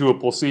to a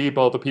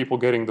placebo, the people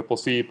getting the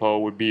placebo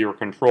would be your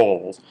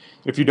controls.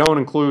 If you don't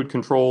include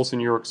controls in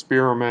your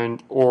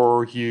experiment,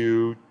 or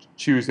you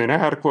choose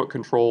inadequate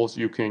controls,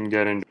 you can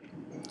get into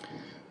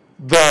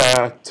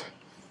that.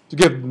 To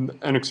give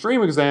an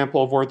extreme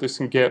example of where this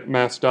can get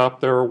messed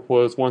up, there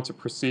was once a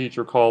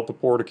procedure called the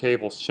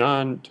porticable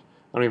shunt.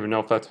 I don't even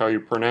know if that's how you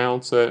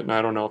pronounce it, and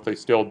I don't know if they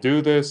still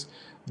do this,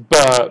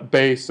 but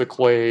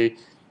basically,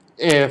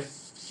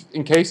 if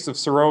in case of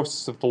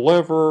cirrhosis of the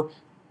liver,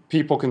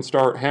 people can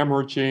start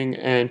hemorrhaging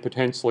and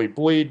potentially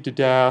bleed to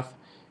death,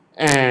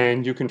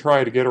 and you can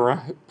try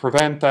to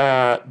prevent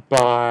that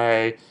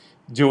by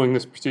doing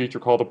this procedure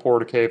called a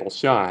porticable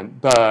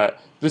shunt.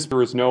 But this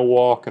is no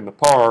walk in the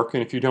park,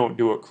 and if you don't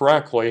do it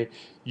correctly,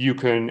 you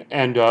can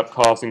end up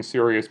causing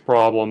serious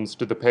problems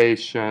to the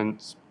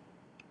patients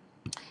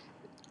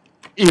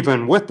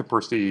even with the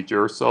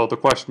procedure. So the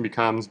question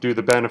becomes, do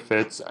the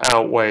benefits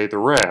outweigh the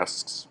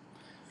risks?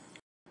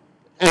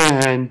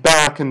 And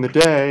back in the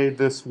day,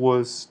 this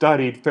was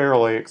studied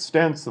fairly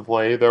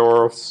extensively. There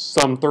were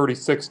some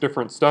 36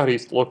 different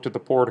studies that looked at the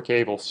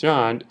porticable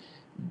shunt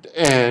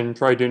and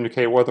tried to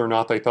indicate whether or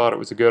not they thought it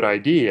was a good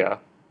idea.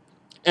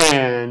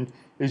 And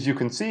as you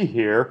can see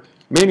here,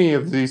 many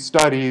of these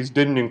studies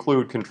didn't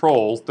include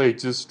controls. They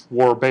just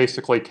were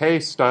basically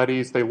case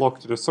studies. They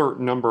looked at a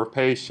certain number of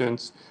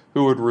patients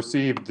who had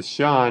received the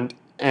shunt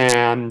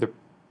and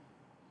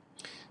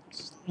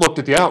looked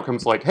at the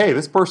outcomes like, hey,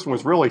 this person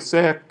was really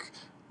sick.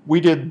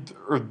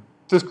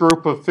 This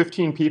group of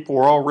 15 people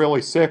were all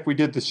really sick. We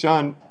did the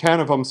shunt. 10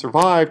 of them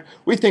survived.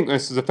 We think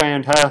this is a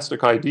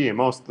fantastic idea.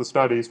 Most of the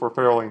studies were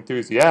fairly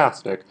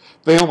enthusiastic.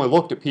 They only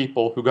looked at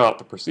people who got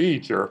the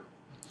procedure.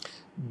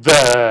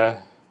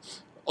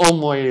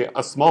 Only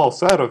a small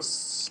set of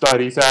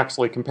studies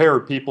actually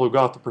compared people who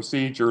got the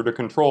procedure to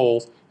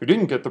controls who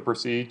didn't get the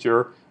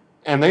procedure,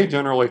 and they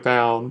generally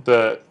found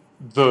that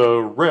the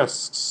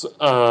risks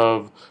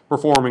of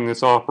performing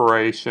this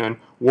operation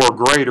were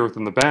greater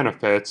than the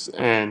benefits,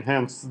 and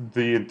hence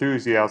the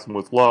enthusiasm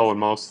was low in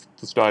most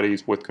of the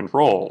studies with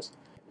controls.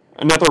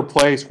 Another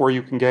place where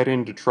you can get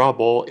into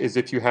trouble is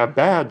if you have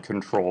bad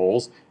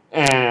controls,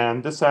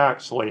 and this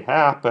actually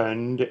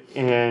happened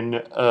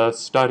in a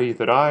study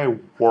that I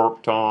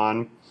worked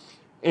on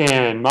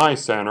in my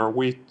center.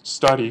 We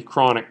study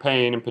chronic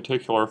pain, in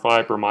particular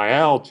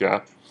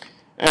fibromyalgia,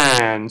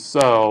 and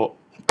so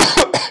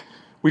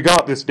we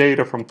got this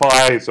data from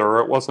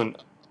Pfizer. It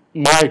wasn't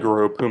my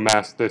group who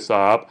messed this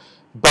up,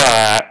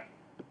 but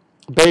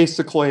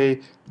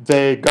basically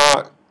they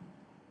got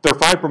their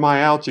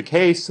fibromyalgia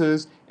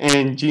cases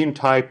and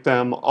genotyped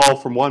them all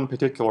from one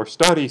particular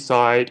study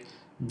site.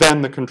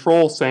 Then the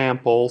control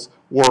samples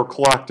were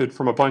collected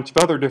from a bunch of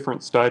other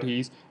different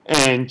studies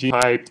and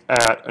genotyped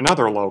at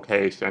another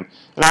location.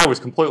 And I was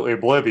completely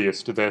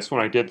oblivious to this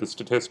when I did the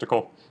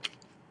statistical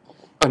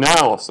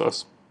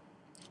analysis.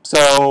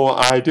 So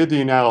I did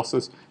the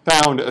analysis,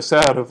 found a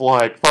set of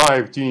like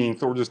 5 genes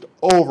that were just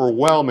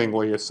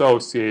overwhelmingly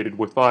associated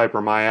with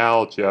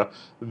fibromyalgia,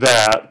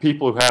 that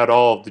people who had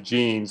all of the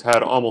genes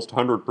had almost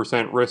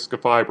 100% risk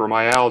of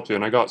fibromyalgia,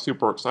 and I got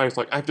super excited. It's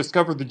like, I've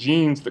discovered the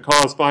genes that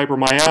cause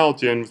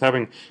fibromyalgia, and was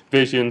having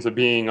visions of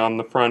being on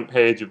the front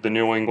page of the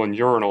New England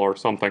Journal or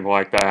something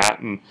like that,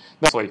 and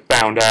actually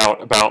found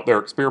out about their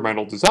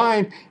experimental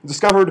design, and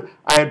discovered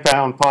I had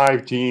found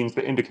 5 genes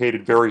that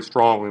indicated very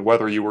strongly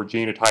whether you were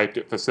genotyped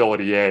at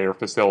Facility A or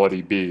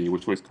Facility B,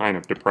 which was kind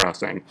of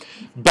depressing.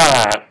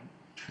 But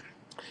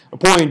the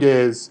point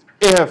is,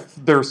 if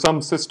there's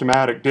some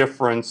systematic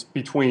difference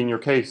between your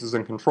cases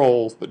and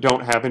controls that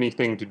don't have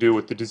anything to do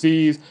with the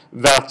disease,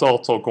 that's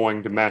also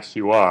going to mess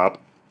you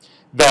up.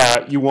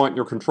 That you want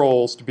your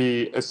controls to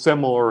be as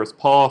similar as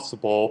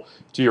possible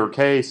to your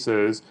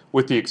cases,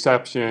 with the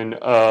exception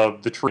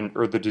of the treatment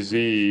or the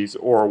disease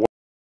or what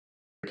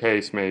the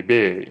case may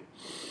be.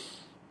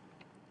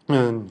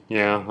 And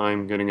yeah,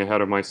 I'm getting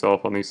ahead of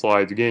myself on these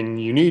slides. Again,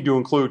 you need to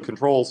include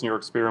controls in your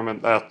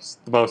experiment. That's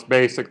the most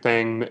basic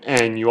thing.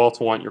 And you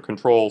also want your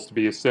controls to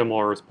be as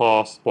similar as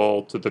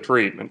possible to the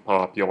treatment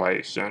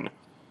population.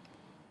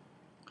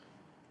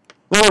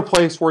 Another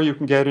place where you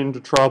can get into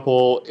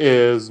trouble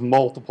is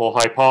multiple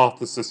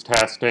hypothesis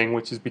testing,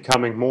 which is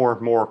becoming more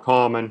and more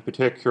common,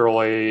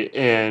 particularly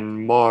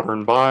in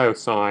modern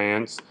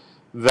bioscience,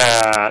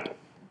 that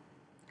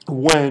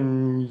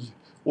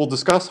we'll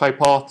discuss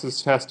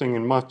hypothesis testing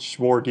in much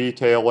more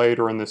detail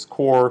later in this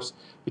course,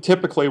 but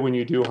typically when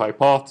you do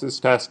hypothesis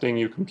testing,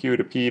 you compute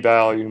a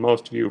p-value.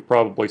 Most of you have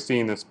probably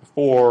seen this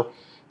before.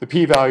 The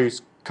p-value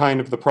is kind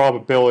of the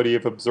probability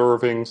of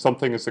observing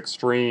something as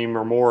extreme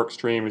or more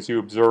extreme as you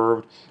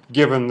observed,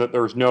 given that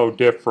there's no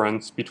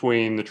difference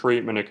between the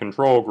treatment and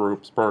control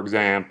groups, for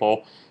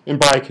example. And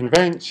by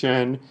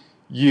convention,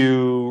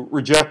 you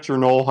reject your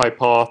null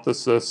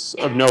hypothesis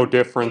of no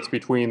difference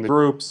between the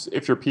groups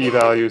if your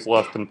p-value is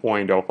less than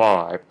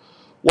 0.05.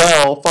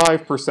 Well,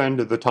 5%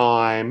 of the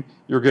time,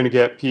 you're going to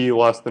get p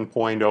less than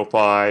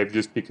 0.05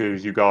 just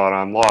because you got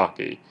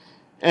unlucky.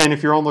 And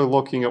if you're only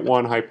looking at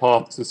one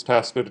hypothesis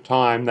test at a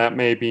time, that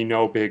may be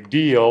no big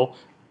deal,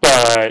 but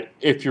But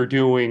if you're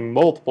doing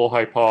multiple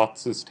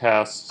hypothesis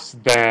tests,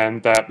 then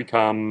that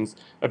becomes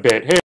a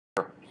bit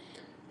hairier.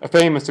 A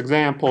famous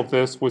example of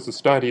this was a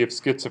study of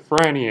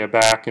schizophrenia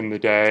back in the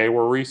day,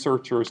 where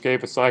researchers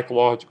gave a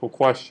psychological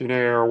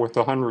questionnaire with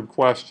 100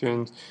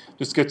 questions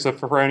to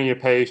schizophrenia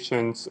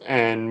patients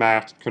and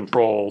matched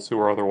controls who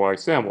are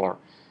otherwise similar.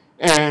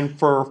 And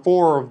for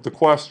 4 of the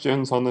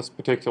questions on this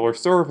particular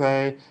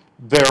survey,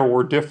 there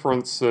were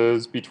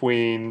differences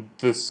between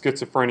the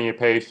schizophrenia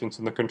patients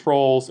and the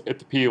controls at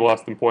the p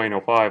less than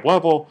 0.05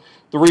 level.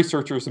 The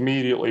researchers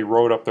immediately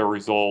wrote up their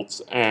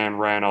results and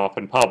ran off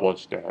and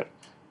published it.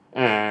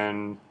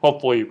 And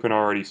hopefully you can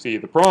already see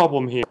the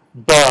problem here.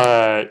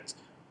 But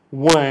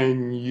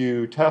when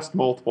you test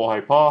multiple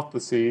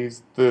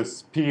hypotheses,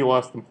 this p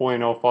less than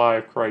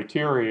 0.05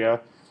 criteria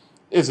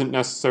isn't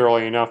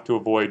necessarily enough to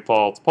avoid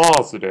false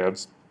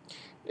positives.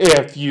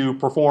 If you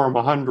perform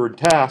 100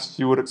 tests,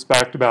 you would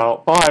expect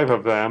about 5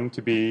 of them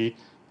to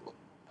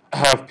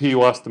have p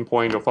less than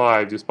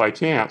 0.05 just by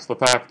chance. The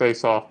fact they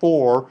saw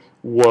 4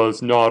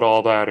 was not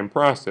all that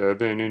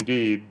impressive, and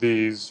indeed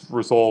these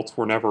results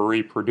were never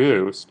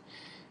reproduced.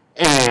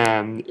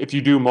 And if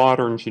you do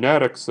modern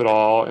genetics at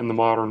all in the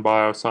modern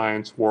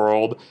bioscience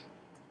world,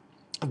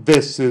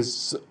 this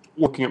is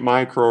looking at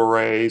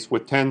microarrays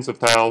with tens of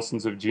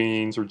thousands of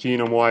genes, or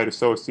genome-wide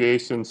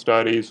association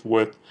studies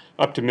with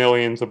up to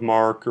millions of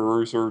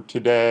markers, or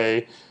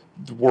today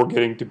we're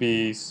getting to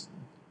be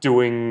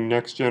doing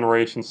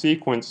next-generation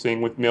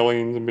sequencing with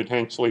millions and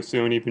potentially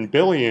soon even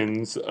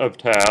billions of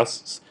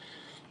tests.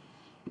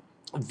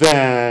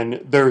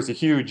 Then there's a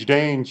huge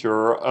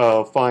danger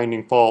of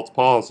finding false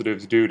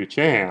positives due to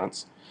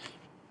chance.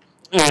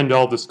 And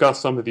I'll discuss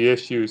some of the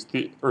issues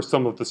or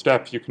some of the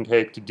steps you can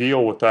take to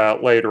deal with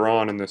that later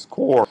on in this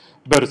course.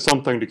 But it's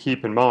something to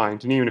keep in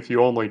mind. And even if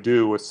you only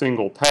do a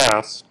single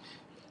test,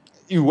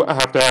 you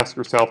have to ask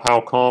yourself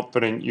how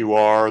confident you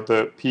are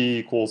that p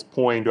equals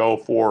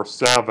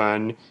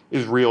 0.047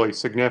 is really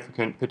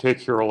significant,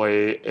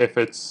 particularly if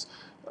it's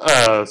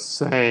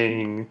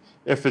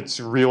if it's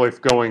really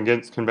going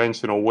against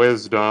conventional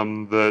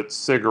wisdom that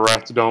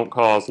cigarettes don't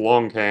cause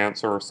lung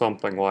cancer or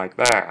something like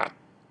that.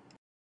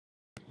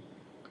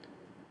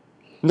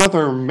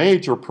 Another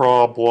major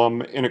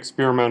problem in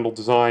experimental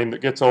design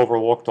that gets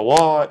overlooked a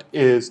lot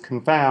is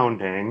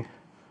confounding,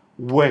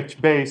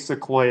 which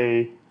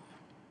basically,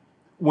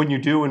 when you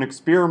do an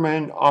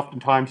experiment,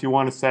 oftentimes you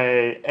want to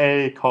say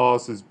A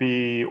causes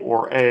B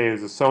or A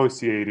is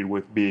associated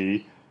with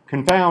B.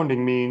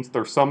 Confounding means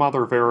there's some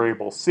other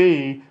variable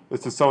C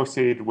that's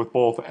associated with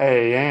both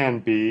A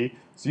and B,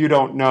 so you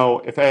don't know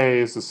if A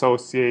is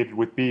associated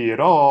with B at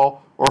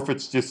all, or if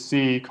it's just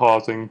C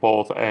causing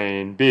both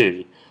A and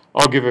B.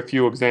 I'll give a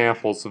few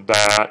examples of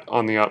that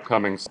on the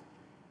upcoming slide.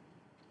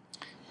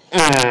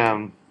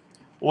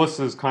 Well, this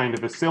is kind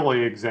of a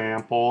silly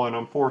example, and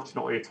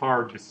unfortunately it's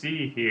hard to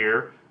see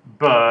here,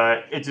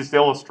 but it just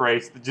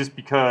illustrates that just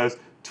because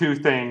 2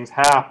 things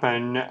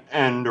happen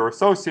and are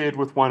associated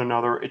with one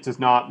another, it does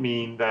not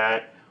mean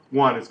that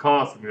one is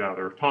causing the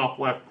other. Top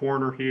left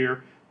corner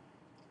here,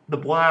 the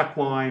black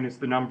line is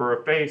the number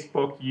of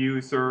Facebook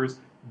users.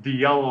 The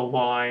yellow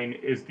line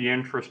is the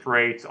interest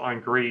rates on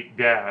Greek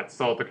debt.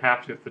 So the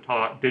caption at the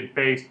top, did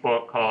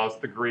Facebook cause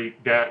the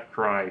Greek debt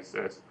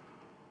crisis?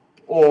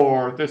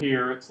 Or this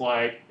here, it's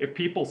like, if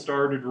people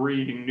started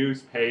reading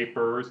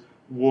newspapers,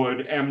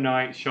 would M.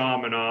 Night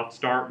Shyamalan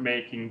start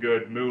making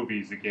good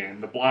movies again?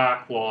 The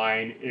black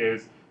line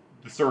is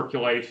the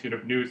circulation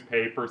of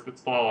newspapers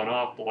that's fallen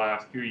off the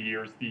last few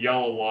years. The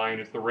yellow line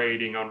is the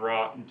rating on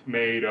Rotten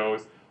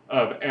Tomatoes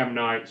of M.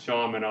 Night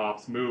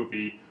Shyamalan's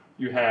movie.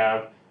 You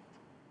have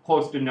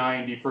close to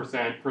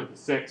 90% for The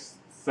Sixth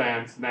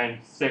Sense, and then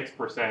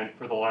 6%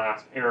 for The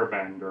Last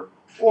Airbender.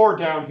 Or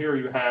down here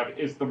you have,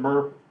 is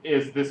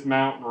this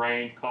mountain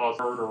range cause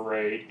murder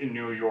rate in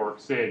New York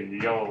City?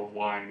 The yellow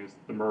line is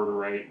the murder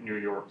rate in New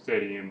York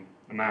City in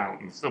the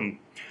mountains.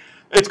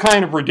 It's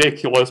kind of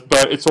ridiculous,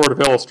 but it sort of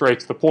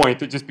illustrates the point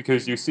that just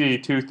because you see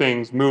 2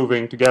 things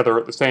moving together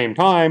at the same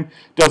time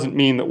doesn't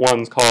mean that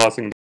one's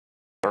causing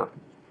the other.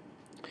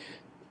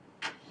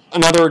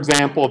 Another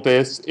example of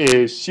this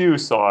is shoe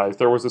size.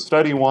 There was a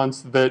study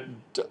once that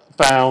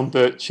found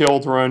that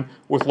children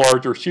with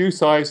larger shoe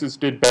sizes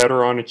did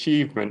better on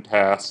achievement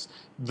tests.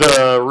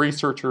 The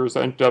researchers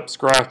ended up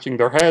scratching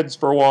their heads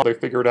for a while. They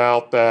figured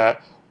out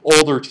that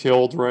older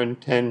children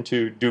tend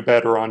to do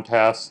better on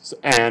tests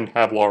and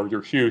have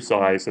larger shoe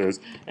sizes,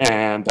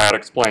 and that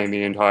explained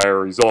the entire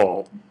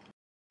result.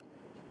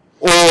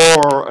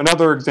 Or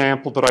another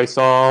example that I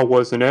saw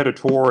was an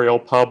editorial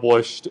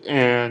published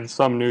in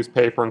some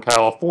newspaper in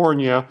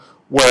California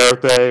where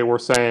they were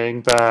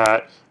saying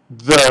that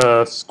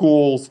the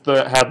schools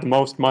that had the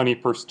most money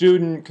per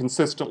student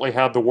consistently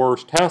had the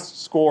worst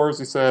test scores.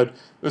 He said,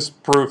 this is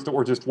proof that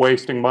we're just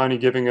wasting money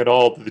giving it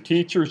all to the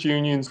teachers'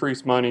 unions,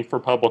 increase money for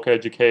public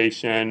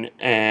education,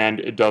 and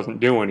it doesn't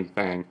do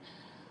anything.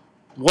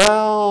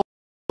 Well,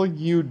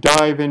 you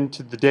dive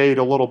into the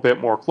data a little bit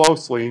more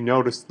closely, you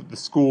notice that the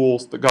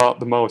schools that got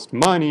the most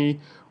money,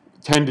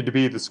 tended to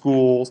be the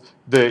schools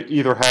that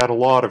either had a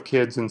lot of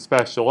kids in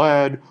special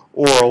ed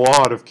or a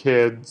lot of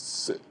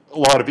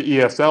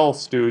ESL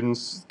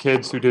students,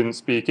 kids who didn't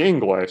speak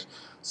English.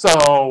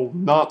 So,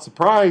 not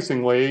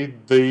surprisingly,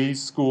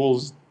 these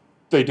schools,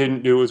 they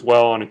didn't do as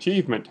well on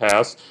achievement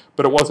tests,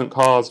 but it wasn't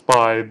caused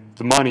by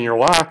the money or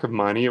lack of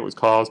money, it was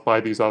caused by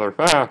these other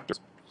factors.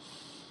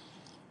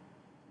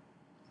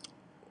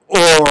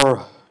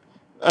 Or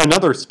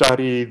another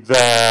study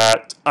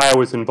that I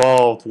was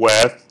involved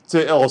with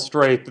to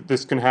illustrate that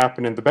this can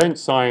happen in the bench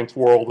science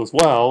world as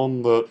well,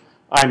 and that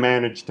I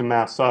managed to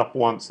mess up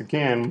once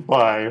again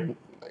by, in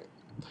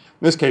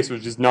this case, it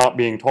was just not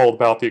being told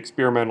about the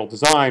experimental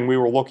design. We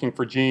were looking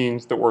for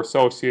genes that were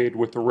associated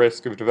with the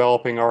risk of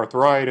developing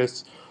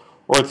arthritis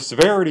or the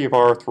severity of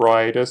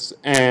arthritis,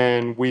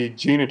 and we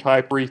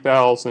genotyped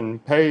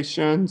 3,000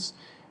 patients,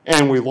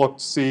 and we looked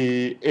to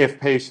see if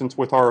patients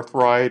with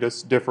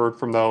arthritis differed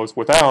from those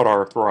without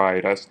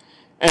arthritis.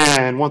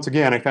 And once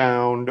again, I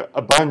found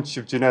a bunch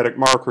of genetic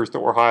markers that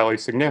were highly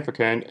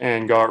significant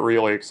and got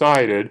really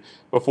excited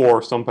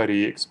before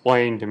somebody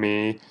explained to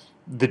me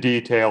the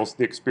details of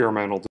the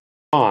experimental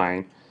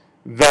design.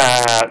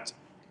 That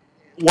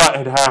what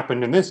had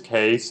happened in this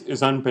case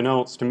is,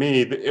 unbeknownst to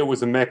me, that it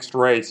was a mixed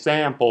race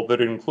sample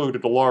that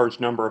included a large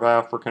number of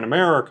African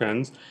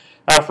Americans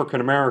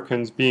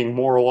being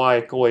more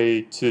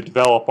likely to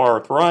develop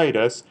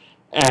arthritis,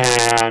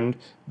 and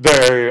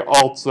they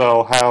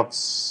also have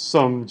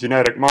some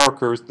genetic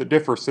markers that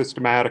differ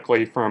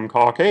systematically from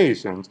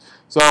Caucasians.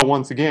 So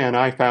once again,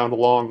 I found a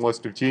long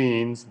list of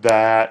genes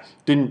that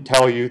didn't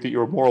tell you that you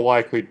were more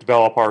likely to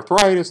develop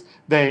arthritis,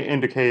 they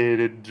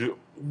indicated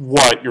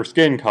what your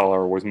skin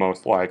color was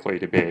most likely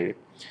to be.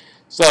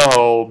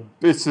 So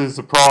this is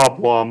a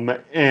problem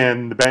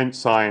in the bench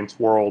science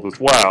world as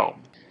well.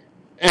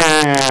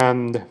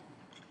 And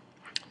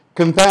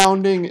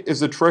confounding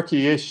is a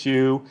tricky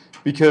issue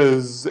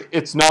because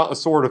it's not a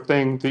sort of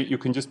thing that you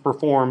can just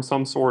perform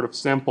some sort of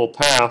simple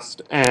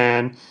test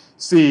and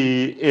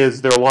see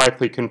is there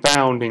likely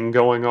confounding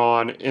going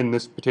on in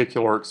this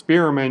particular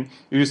experiment.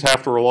 You just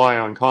have to rely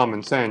on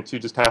common sense. You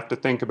just have to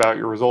think about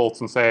your results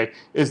and say,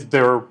 is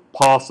there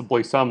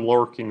possibly some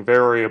lurking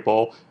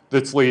variable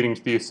that's leading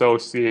to the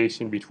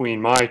association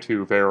between my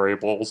two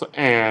variables?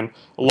 And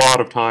a lot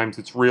of times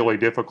it's really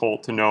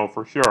difficult to know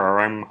for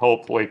sure. I'm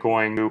hopefully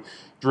going to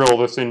drill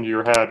this into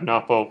your head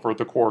enough over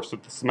the course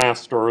of the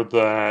semester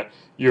that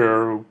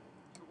you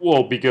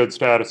will be good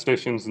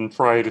statisticians and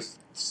try to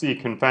see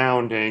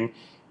confounding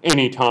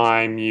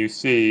anytime you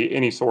see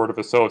any sort of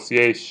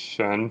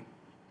association,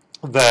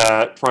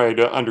 that try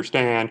to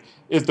understand,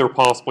 is there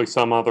possibly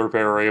some other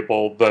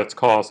variable that's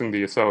causing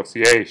the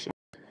association?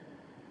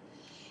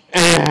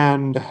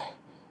 And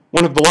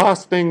one of the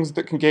last things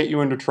that can get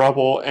you into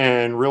trouble,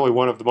 and really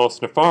one of the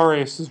most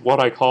nefarious, is what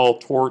I call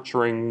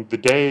torturing the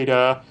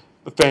data.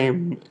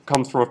 The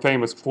comes from a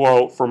famous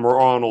quote from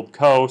Ronald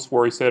Coase,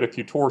 where he said, if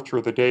you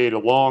torture the data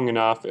long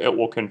enough, it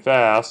will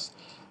confess.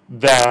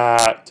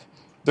 That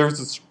there's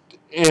this,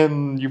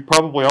 and you've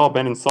probably all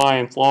been in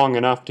science long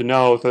enough to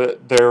know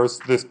that there's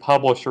this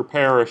publish or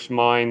perish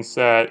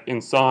mindset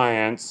in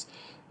science,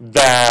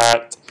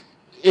 that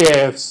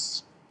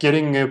if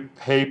getting a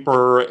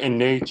paper in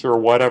Nature or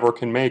whatever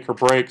can make or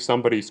break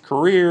somebody's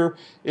career,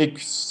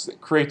 it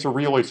creates a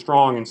really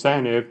strong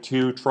incentive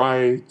to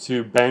try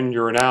to bend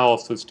your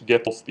analysis to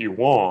get what you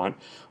want.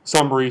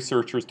 Some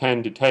researchers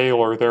tend to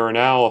tailor their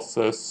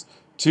analysis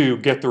to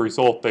get the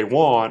result they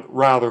want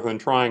rather than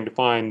trying to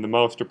find the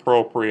most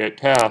appropriate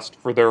test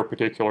for their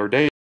particular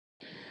data.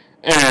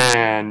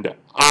 And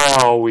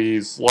I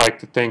always like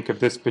to think of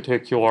this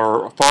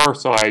particular Far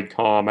Side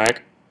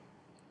comic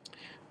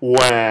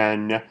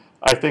when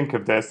I think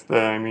of this.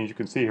 I mean, you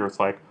can see here, it's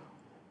like,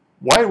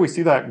 why do we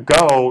see that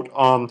goat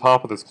on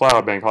top of this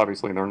cloud bank?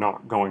 Obviously, they're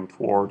not going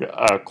toward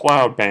a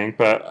cloud bank,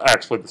 but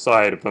actually the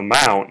side of the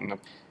mountain.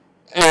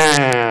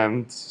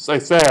 And as I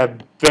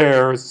said,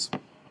 there's,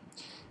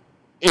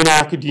 in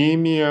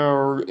academia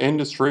or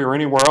industry or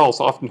anywhere else,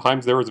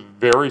 oftentimes there is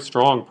very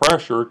strong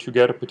pressure to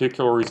get a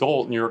particular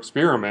result in your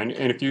experiment.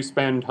 And if you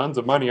spend tons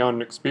of money on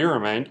an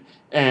experiment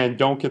and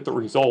don't get the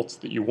results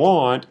that you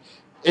want,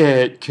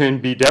 it can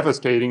be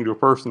devastating to a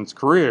person's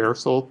career.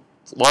 So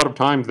a lot of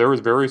times there is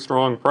very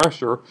strong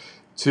pressure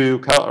to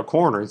cut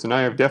corners. And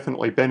I have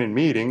definitely been in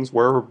meetings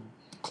where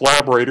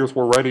collaborators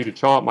were ready to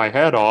chop my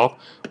head off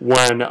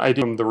when I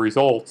gave them the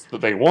results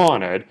that they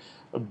wanted.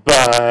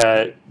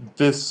 But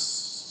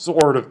this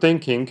sort of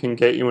thinking can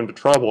get you into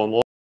trouble in the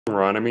long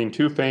run. I mean,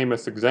 two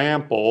famous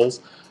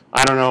examples.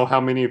 I don't know how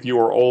many of you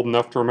are old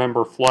enough to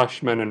remember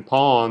Fleischmann and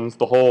Pons,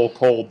 the whole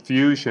cold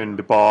fusion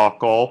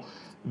debacle,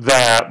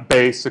 that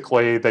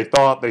basically they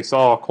thought they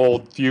saw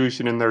cold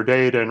fusion in their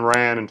data and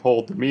ran and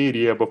told the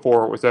media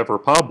before it was ever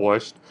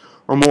published.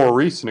 A more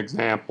recent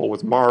example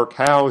was Mark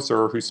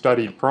Hauser, who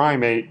studied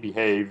primate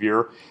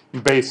behavior.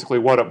 And basically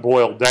what it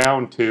boiled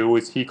down to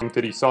is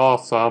he saw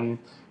some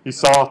he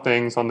saw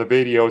things on the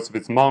videos of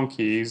his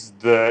monkeys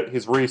that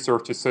his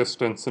research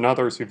assistants and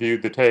others who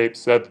viewed the tape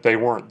said that they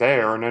weren't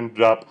there, and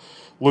ended up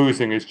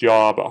losing his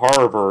job at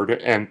Harvard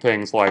and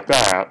things like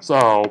that.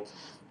 So,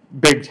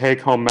 big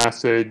take-home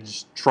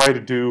message, try to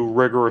do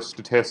rigorous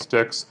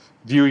statistics,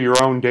 view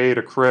your own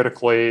data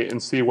critically,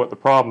 and see what the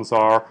problems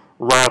are,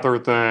 rather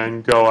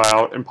than go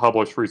out and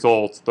publish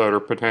results that are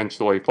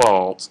potentially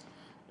false.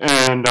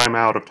 And I'm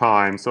out of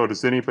time, so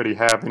does anybody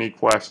have any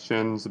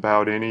questions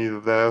about any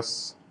of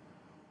this?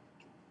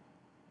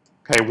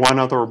 Okay, one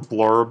other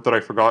blurb that I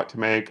forgot to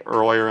make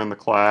earlier in the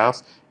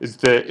class is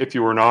that if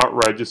you are not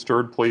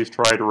registered, please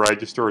try to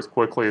register as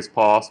quickly as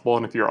possible,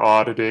 and if you're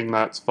auditing,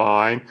 that's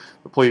fine.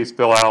 But please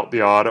fill out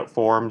the audit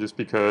form, just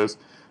because,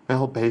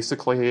 well,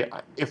 basically,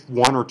 if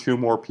one or two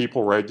more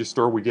people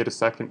register, we get a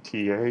second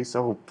TA,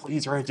 so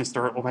please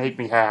register, it will make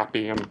me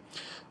happy, and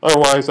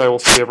otherwise I will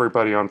see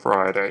everybody on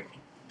Friday.